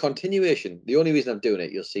 a continuation. The only reason I'm doing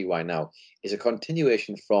it, you'll see why now, is a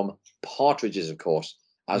continuation from Partridges, of course.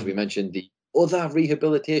 As we mentioned, the other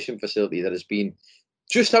rehabilitation facility that has been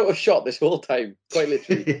just out of shot this whole time, quite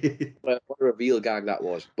literally. What a reveal gag that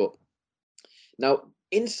was. But now,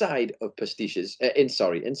 inside of Pastiches,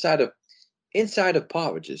 inside of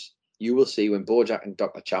Partridges, you will see when Bojack and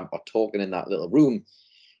Dr. Champ are talking in that little room,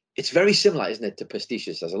 it's very similar, isn't it, to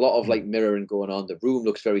Pastiches? There's a lot of like mirroring going on. The room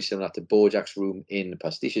looks very similar to Bojack's room in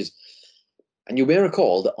Pastiches. And you may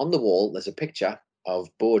recall that on the wall, there's a picture of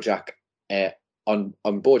Bojack. On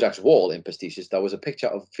Bojack's wall in Pastiches, there was a picture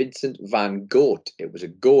of Vincent van Gogh. It was a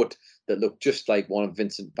goat that looked just like one of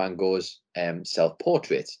Vincent van Gogh's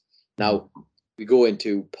self-portraits. Now, we go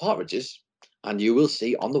into Partridges, and you will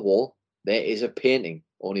see on the wall, there is a painting.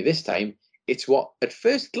 Only this time, it's what, at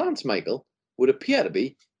first glance, Michael, would appear to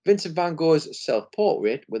be Vincent van Gogh's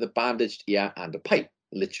self-portrait with a bandaged ear and a pipe,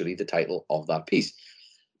 literally the title of that piece.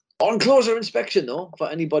 On closer inspection, though, for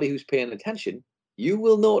anybody who's paying attention, you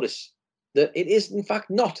will notice that it is, in fact,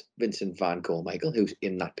 not Vincent van Gogh, Michael, who's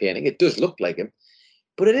in that painting. It does look like him,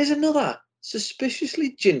 but it is another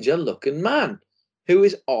suspiciously ginger-looking man who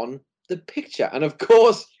is on the picture. And, of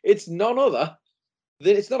course, it's none other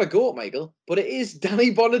than, it's not a goat, Michael, but it is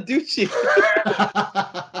Danny Bonaduce.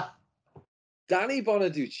 Danny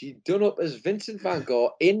Bonaduce done up as Vincent van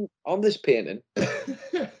Gogh on this painting.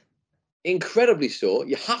 Incredibly so.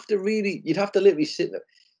 You'd have to literally sit there.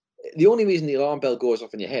 The only reason the alarm bell goes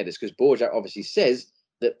off in your head is because Bojack obviously says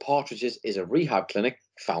that Partridges is a rehab clinic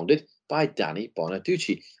founded by Danny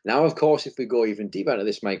Bonaduce. Now, of course, if we go even deeper into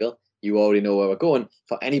this, Michael, you already know where we're going.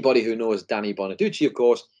 For anybody who knows Danny Bonaduce, of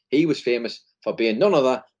course, he was famous for being none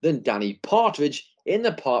other than Danny Partridge in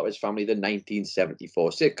the Partridge Family, the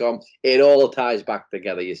 1974 sitcom. It all ties back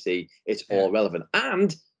together, you see. It's all relevant.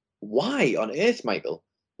 And why on earth, Michael,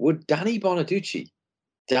 would Danny Bonaduce,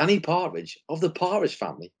 Danny Partridge of the Partridge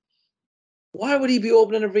Family, why would he be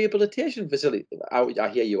opening a rehabilitation facility? I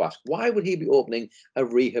hear you ask, why would he be opening a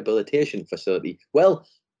rehabilitation facility? Well,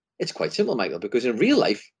 it's quite simple, Michael, because in real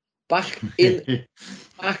life, back in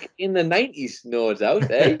the 90s, no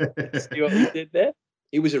doubt, eh? See what he did there?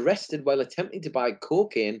 He was arrested while attempting to buy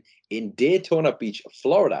cocaine in Daytona Beach,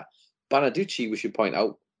 Florida. Bonaduce, we should point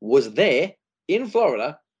out, was there in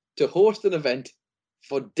Florida to host an event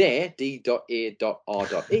for DARE,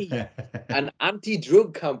 D.A.R.E, an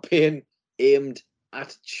anti-drug campaign aimed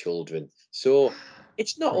at children. So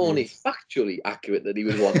it's not only factually accurate that he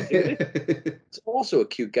would want to do it, it's also a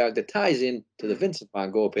cute gag that ties in to the Vincent van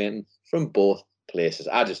Gogh painting from both places.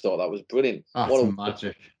 I just thought that was brilliant. That's what a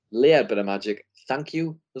magic. Layered bit of magic. Thank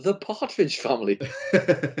you, the Partridge Family.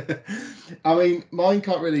 I mean, mine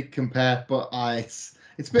can't really compare, but it's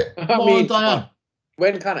a bit more on Diane.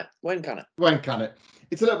 When can it?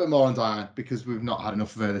 It's a little bit more on Diane because we've not had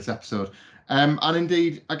enough of her this episode. And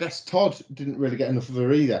indeed, I guess Todd didn't really get enough of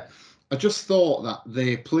her either. I just thought that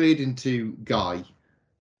they played into Guy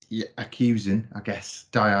accusing, I guess,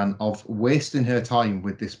 Diane of wasting her time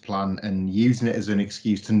with this plan and using it as an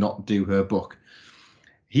excuse to not do her book.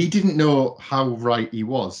 He didn't know how right he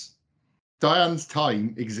was. Diane's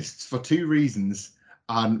time exists for two reasons,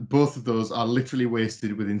 and both of those are literally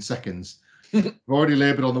wasted within seconds. We've already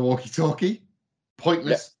laboured on the walkie-talkie.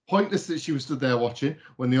 Pointless. Yeah. Pointless that she was stood there watching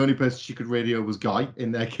when the only person she could radio was Guy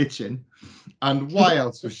in their kitchen. And why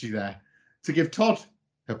else was she there? To give Todd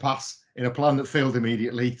her pass in a plan that failed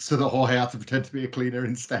immediately, so that Jorge had to pretend to be a cleaner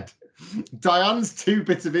instead. Diane's 2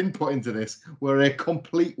 bits of input into this were a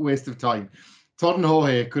complete waste of time. Todd and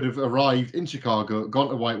Jorge could have arrived in Chicago, gone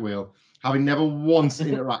to White Whale, having never once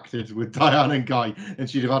interacted with Diane and Guy, and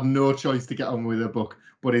she'd have had no choice to get on with her book.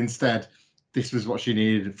 But instead, this was what she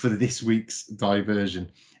needed for this week's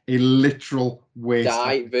diversion. A literal waste.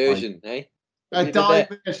 Diversion, eh? A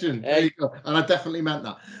diversion. There you go. And I definitely meant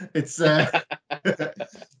that. It's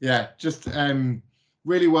yeah, just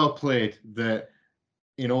really well played. That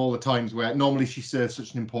in all the times where normally she serves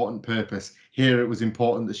such an important purpose, here it was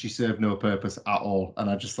important that she served no purpose at all. And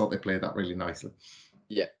I just thought they played that really nicely.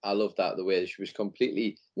 Yeah, I love that, the way she was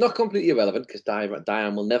not completely irrelevant, because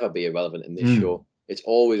Diane will never be irrelevant in this show. It's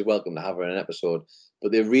always welcome to have her in an episode.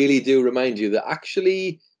 But they really do remind you that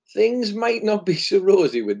actually things might not be so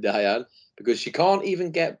rosy with Diane, because she can't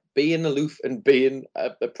even get being aloof and being a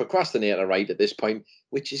procrastinator right at this point,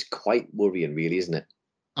 which is quite worrying, really, isn't it?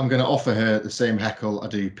 I'm going to offer her the same heckle I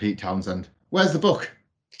do Pete Townsend. Where's the book?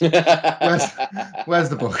 Where's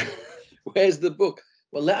the book? Where's the book?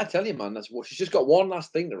 Well, let her tell you, man, that's what she's just got one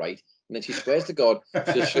last thing to write, and then she swears to God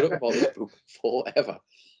she'll shut up about this book forever.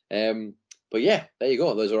 But yeah, there you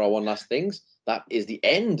go. Those are our one last things. That is the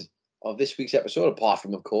end of this week's episode, apart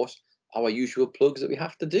from, of course, our usual plugs that we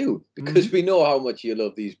have to do, because we know how much you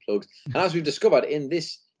love these plugs. And as we've discovered in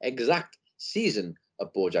this exact season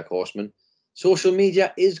of BoJack Horseman, social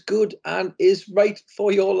media is good and is right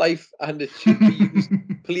for your life, and it should be used.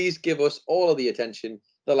 Please give us all of the attention,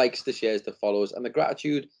 the likes, the shares, the follows, and the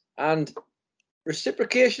gratitude and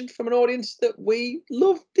reciprocation from an audience that we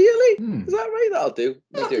love dearly. Is that right? That'll do.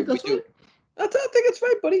 We do. I think it's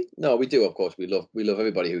right, buddy. No, we do, of course. We love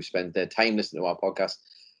everybody who spent their time listening to our podcast.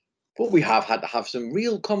 But we have had to have some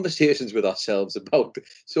real conversations with ourselves about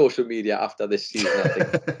social media after this season, I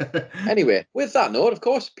think. Anyway, with that note, of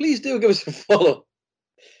course, please do give us a follow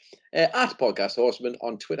at Podcast Horseman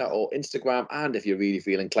on Twitter or Instagram. And if you really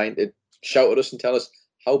feel inclined to shout at us and tell us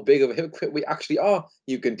how big of a hypocrite we actually are,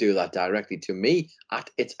 you can do that directly to me at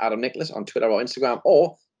It's Adam Nicholas on Twitter or Instagram,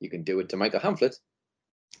 or you can do it to Michael Hamflett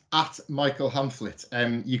at Michael Hamflett.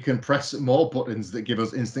 You can press more buttons that give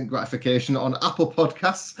us instant gratification on Apple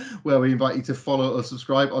Podcasts, where we invite you to follow or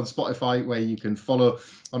subscribe, on Spotify, where you can follow,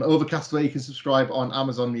 on Overcast, where you can subscribe, on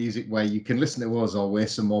Amazon Music, where you can listen to us or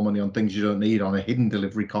waste some more money on things you don't need, on a hidden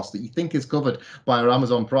delivery cost that you think is covered by our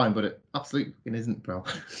Amazon Prime, but it absolutely isn't, pal.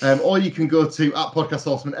 Or you can go to at Podcast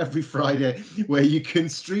Horseman every Friday, where you can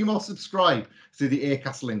stream or subscribe through the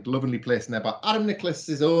Acast link, lovingly placed in there by Adam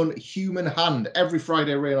Nicholas's own human hand. Every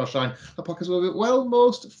Friday, rain or shine, the podcast will be, well,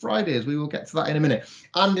 most Fridays. We will get to that in a minute.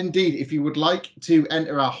 And indeed, if you would like to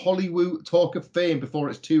enter our Hollywood Talk of Fame before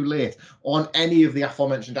it's too late on any of the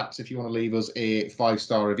aforementioned apps, if you want to leave us a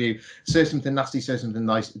 5-star review, say something nasty, say something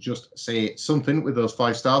nice, just say something with those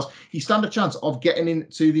 5 stars, you stand a chance of getting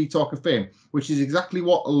into the Talk of Fame, which is exactly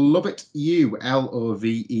what Lovett You,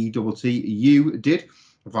 Lovettu, did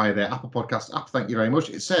via their Apple Podcast app. Thank you very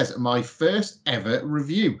much. It says, my first ever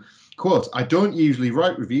review. Quote, I don't usually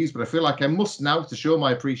write reviews, but I feel like I must now to show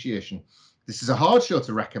my appreciation. This is a hard show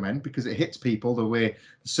to recommend because it hits people the way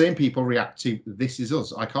the same people react to This Is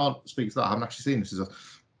Us. I can't speak to that. I haven't actually seen This Is Us.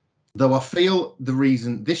 Though I feel the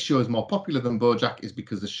reason this show is more popular than BoJack is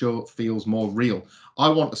because the show feels more real. I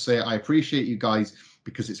want to say I appreciate you guys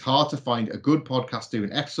because it's hard to find a good podcast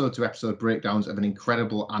doing episode-to-episode breakdowns of an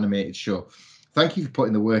incredible animated show. Thank you for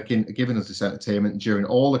putting the work in, giving us this entertainment during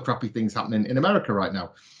all the crappy things happening in America right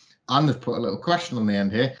now. And they've put a little question on the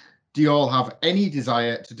end here. Do you all have any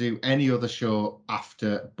desire to do any other show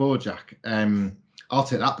after BoJack? I'll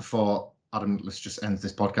take that before Adam, let's just end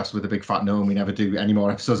this podcast with a big fat no and we never do any more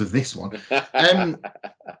episodes of this one.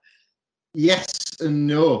 Yes and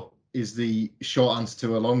no is the short answer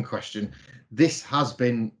to a long question. This has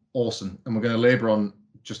been awesome, and we're going to labour on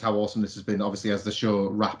just how awesome this has been, obviously, as the show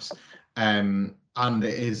wraps. And it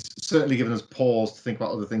is certainly given us pause to think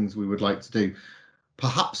about other things we would like to do.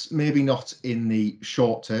 Perhaps maybe not in the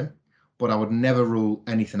short term, but I would never rule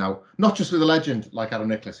anything out. Not just with a legend like Adam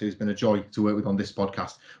Nicholas, who's been a joy to work with on this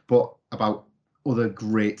podcast, but about other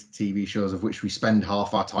great TV shows of which we spend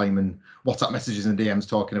half our time in WhatsApp messages and DMs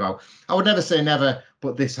talking about. I would never say never,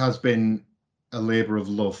 but this has been a labour of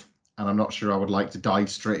love, and I'm not sure I would like to dive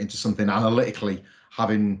straight into something analytically,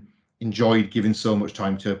 having enjoyed giving so much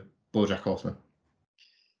time to BoJack Horseman.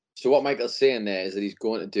 So what Michael's saying there is that he's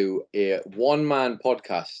going to do a one-man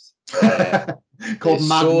podcast called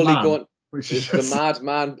Mad Man, which is the Mad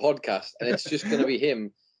Man podcast, and it's just going to be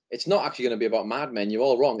him. It's not actually going to be about Mad Men. You're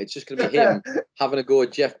all wrong. It's just going to be him having a go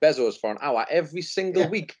at Jeff Bezos for an hour every single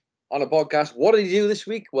week on a podcast. What did he do this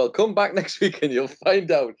week? Well, come back next week and you'll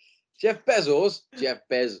find out. Jeff Bezos, get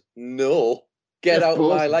Jeff out Bezos.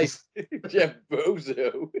 Of my life, Jeff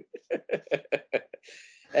Bozo.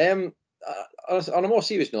 On a more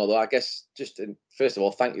serious note, though, I guess first of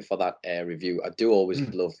all, thank you for that review. I do always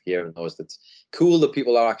love hearing those. That's cool that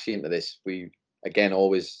people are actually into this. We again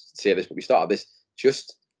always say this, but we started this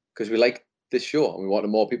just because we like this show and we wanted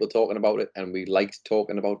more people talking about it, and we liked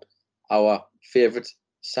talking about our favourite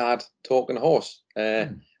sad talking horse.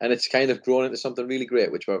 And it's kind of grown into something really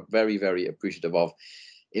great, which we're very, very appreciative of.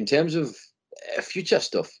 In terms of future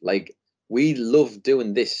stuff, like, we love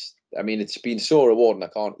doing this. I mean, it's been so rewarding. I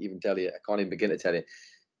can't even begin to tell you.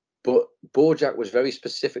 But BoJack was very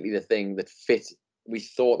specifically the thing that fit. We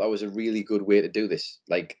thought that was a really good way to do this.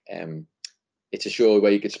 Like, it's a show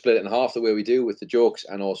where you could split it in half the way we do with the jokes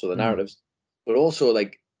and also the narratives. But also,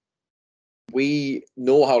 like, we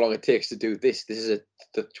know how long it takes to do this. This is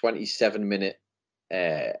the 27-minute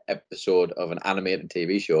episode of an animated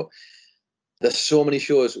TV show. There's so many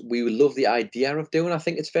shows we would love the idea of doing, I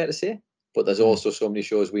think it's fair to say. But there's also so many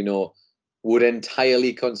shows we know would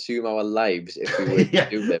entirely consume our lives if we were to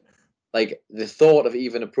do them. Like, the thought of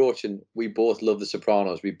even approaching, we both love The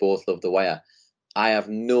Sopranos, we both love The Wire. I have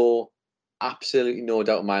absolutely no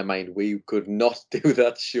doubt in my mind we could not do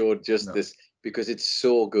that show justice because it's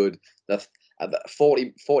so good. That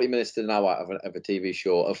 40 minutes to an hour of a TV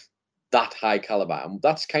show of that high caliber, and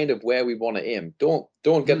that's kind of where we want to aim.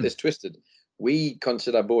 Don't get this twisted. We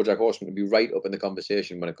consider BoJack Horseman to be right up in the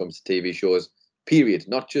conversation when it comes to TV shows, period.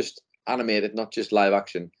 Not just animated, not just live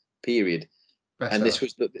action, period. And this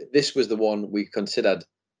was the one we considered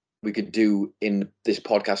we could do in this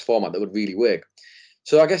podcast format that would really work.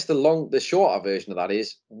 So I guess the shorter version of that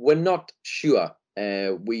is we're not sure.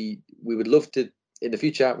 We would love to in the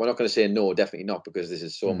future. We're not going to say no, definitely not, because this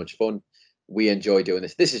is so much fun. We enjoy doing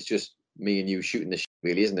this. This is just me and you shooting the shit,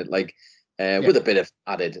 really, isn't it? Like, with a bit of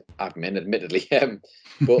added admin, admittedly.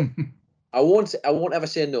 But I won't ever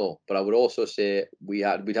say no. But I would also say we'd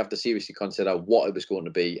have to seriously consider what it was going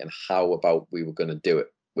to be and how about we were going to do it,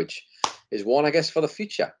 which is one, I guess, for the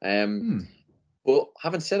future. But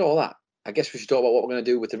having said all that, I guess we should talk about what we're going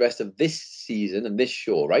to do with the rest of this season and this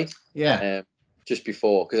show, right? Yeah. Just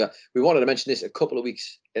before, because we wanted to mention this a couple of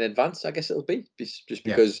weeks in advance, I guess it'll be, just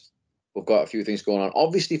because we've got a few things going on.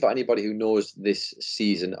 Obviously, for anybody who knows this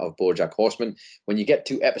season of BoJack Horseman, when you get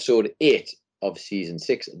to episode 8 of season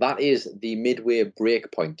 6, that is the midway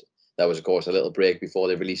break point. There was, of course, a little break before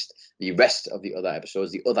they released the rest of the other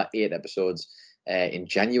episodes, the other 8 episodes in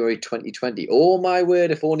January 2020. Oh, my word,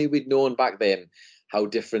 if only we'd known back then how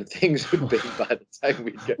different things would be by the time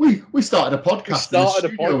we get. We started a podcast in the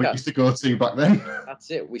studio we used to go to back then. That's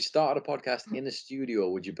it. We started a podcast in the studio,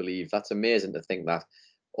 would you believe? That's amazing to think that.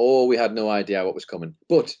 Oh, we had no idea what was coming.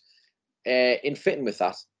 But in fitting with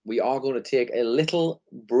that, we are going to take a little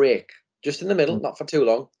break just in the middle, not for too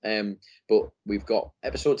long. But we've got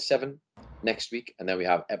episode 7 next week, and then we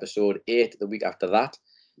have episode 8 the week after that.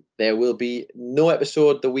 There will be no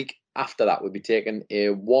episode the week after that. We'll be taking a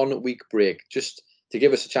 1-week break just to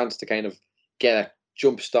give us a chance to kind of get a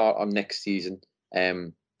jump start on next season.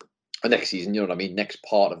 Next season, you know what I mean? Next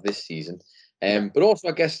part of this season. But also,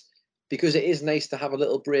 I guess, because it is nice to have a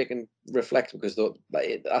little break and reflect, because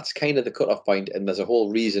that's kind of the cutoff point, and there's a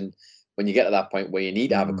whole reason when you get to that point where you need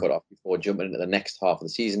to have a cutoff before jumping into the next half of the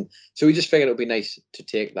season. So we just figured it would be nice to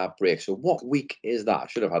take that break. So what week is that? I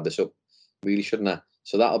should have had this up. Really shouldn't I?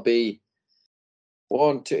 So that'll be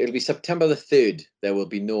it'll be September the 3rd. There will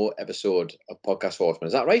be no episode of Podcast Horseman.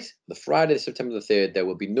 Is that right? The Friday, September the 3rd, there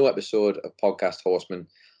will be no episode of Podcast Horseman.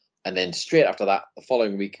 And then straight after that, the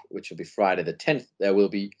following week, which will be Friday the 10th, there will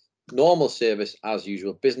be normal service as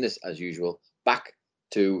usual, business as usual, back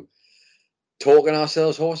to talking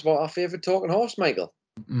ourselves hoarse about our favourite talking horse, Michael.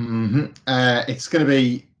 It's going to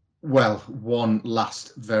be, one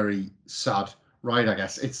last very sad ride, I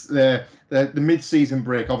guess. It's the mid-season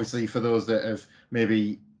break, obviously, for those that have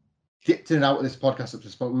maybe dipped in and out of this podcast up to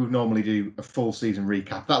this point. We would normally do a full season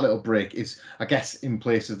recap. That little break is, I guess, in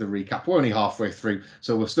place of the recap. We're only halfway through,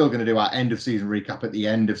 so we're still going to do our end of season recap at the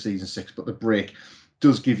end of season 6, but the break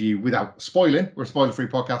does give you, without spoiling, we're a spoiler-free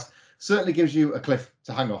podcast, certainly gives you a cliff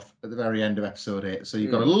to hang off at the very end of episode 8. So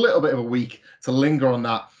you've got a little bit of a week to linger on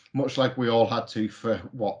that, much like we all had to for,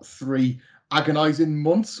 3 agonising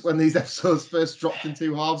months when these episodes first dropped in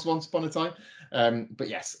 2 halves once upon a time. But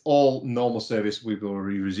yes, all normal service we've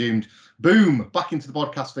already resumed. Boom, back into the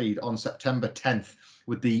podcast feed on September 10th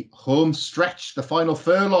with the home stretch, the final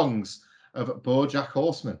furlongs of BoJack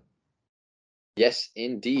Horseman. Yes,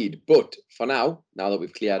 indeed. But for now that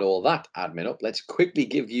we've cleared all that admin up, let's quickly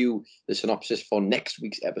give you the synopsis for next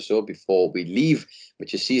week's episode before we leave,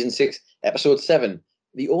 which is season 6, episode 7.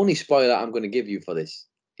 The only spoiler I'm going to give you for this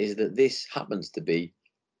is that this happens to be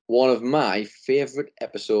one of my favourite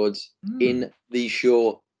episodes in the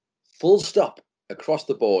show, full stop, across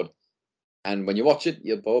the board. And when you watch it,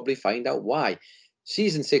 you'll probably find out why.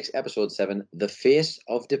 Season 6, episode 7, The Face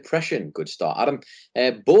of Depression. Good start, Adam.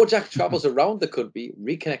 BoJack travels around the country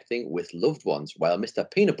reconnecting with loved ones while Mr.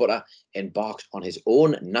 Peanut Butter embarks on his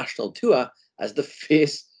own national tour as the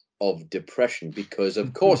face of depression because,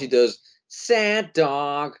 of course, he does. Sad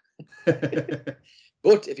dog.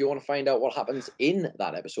 But if you want to find out what happens in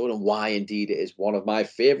that episode and why, indeed, it is one of my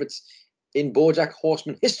favourites in BoJack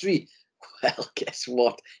Horseman history, well, guess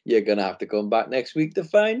what? You're going to have to come back next week to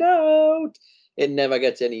find out. It never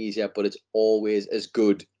gets any easier, but it's always as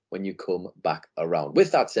good when you come back around.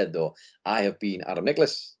 With that said, though, I have been Adam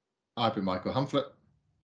Nicholas. I've been Michael Hamflett.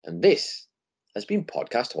 And this has been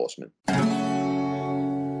Podcast Horseman.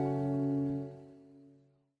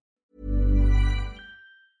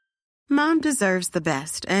 Mom deserves the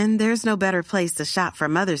best, and there's no better place to shop for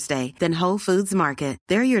Mother's Day than Whole Foods Market.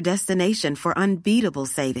 They're your destination for unbeatable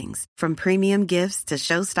savings, from premium gifts to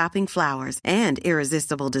show-stopping flowers and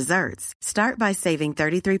irresistible desserts. Start by saving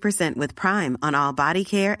 33% with Prime on all body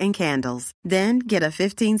care and candles. Then get a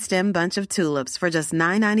 15-stem bunch of tulips for just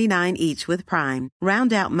 $9.99 each with Prime.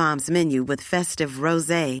 Round out Mom's menu with festive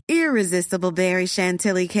rosé, irresistible berry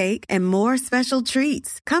chantilly cake, and more special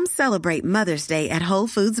treats. Come celebrate Mother's Day at Whole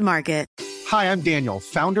Foods Market. Hi, I'm Daniel,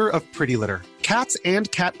 founder of Pretty Litter. Cats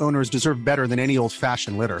and cat owners deserve better than any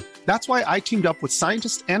old-fashioned litter. That's why I teamed up with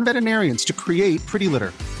scientists and veterinarians to create Pretty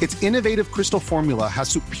Litter. Its innovative crystal formula has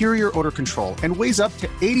superior odor control and weighs up to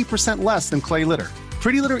 80% less than clay litter.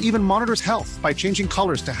 Pretty Litter even monitors health by changing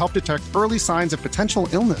colors to help detect early signs of potential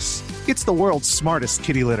illness. It's the world's smartest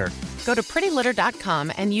kitty litter. Go to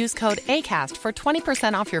prettylitter.com and use code ACAST for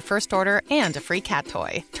 20% off your first order and a free cat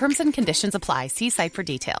toy. Terms and conditions apply. See site for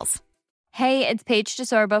details. Hey, it's Paige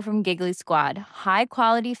DeSorbo from Giggly Squad. High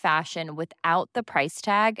quality fashion without the price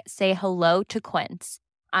tag. Say hello to Quince.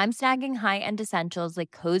 I'm snagging high-end essentials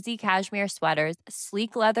like cozy cashmere sweaters,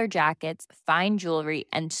 sleek leather jackets, fine jewelry,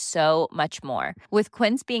 and so much more. With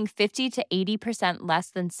Quince being 50 to 80%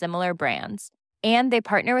 less than similar brands. And they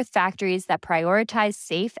partner with factories that prioritize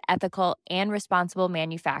safe, ethical, and responsible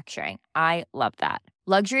manufacturing. I love that.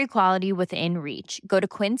 Luxury quality within reach. Go to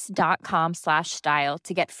quince.com/style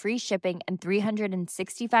to get free shipping and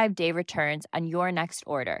 365-day returns on your next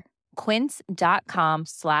order.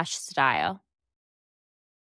 Quince.com/style.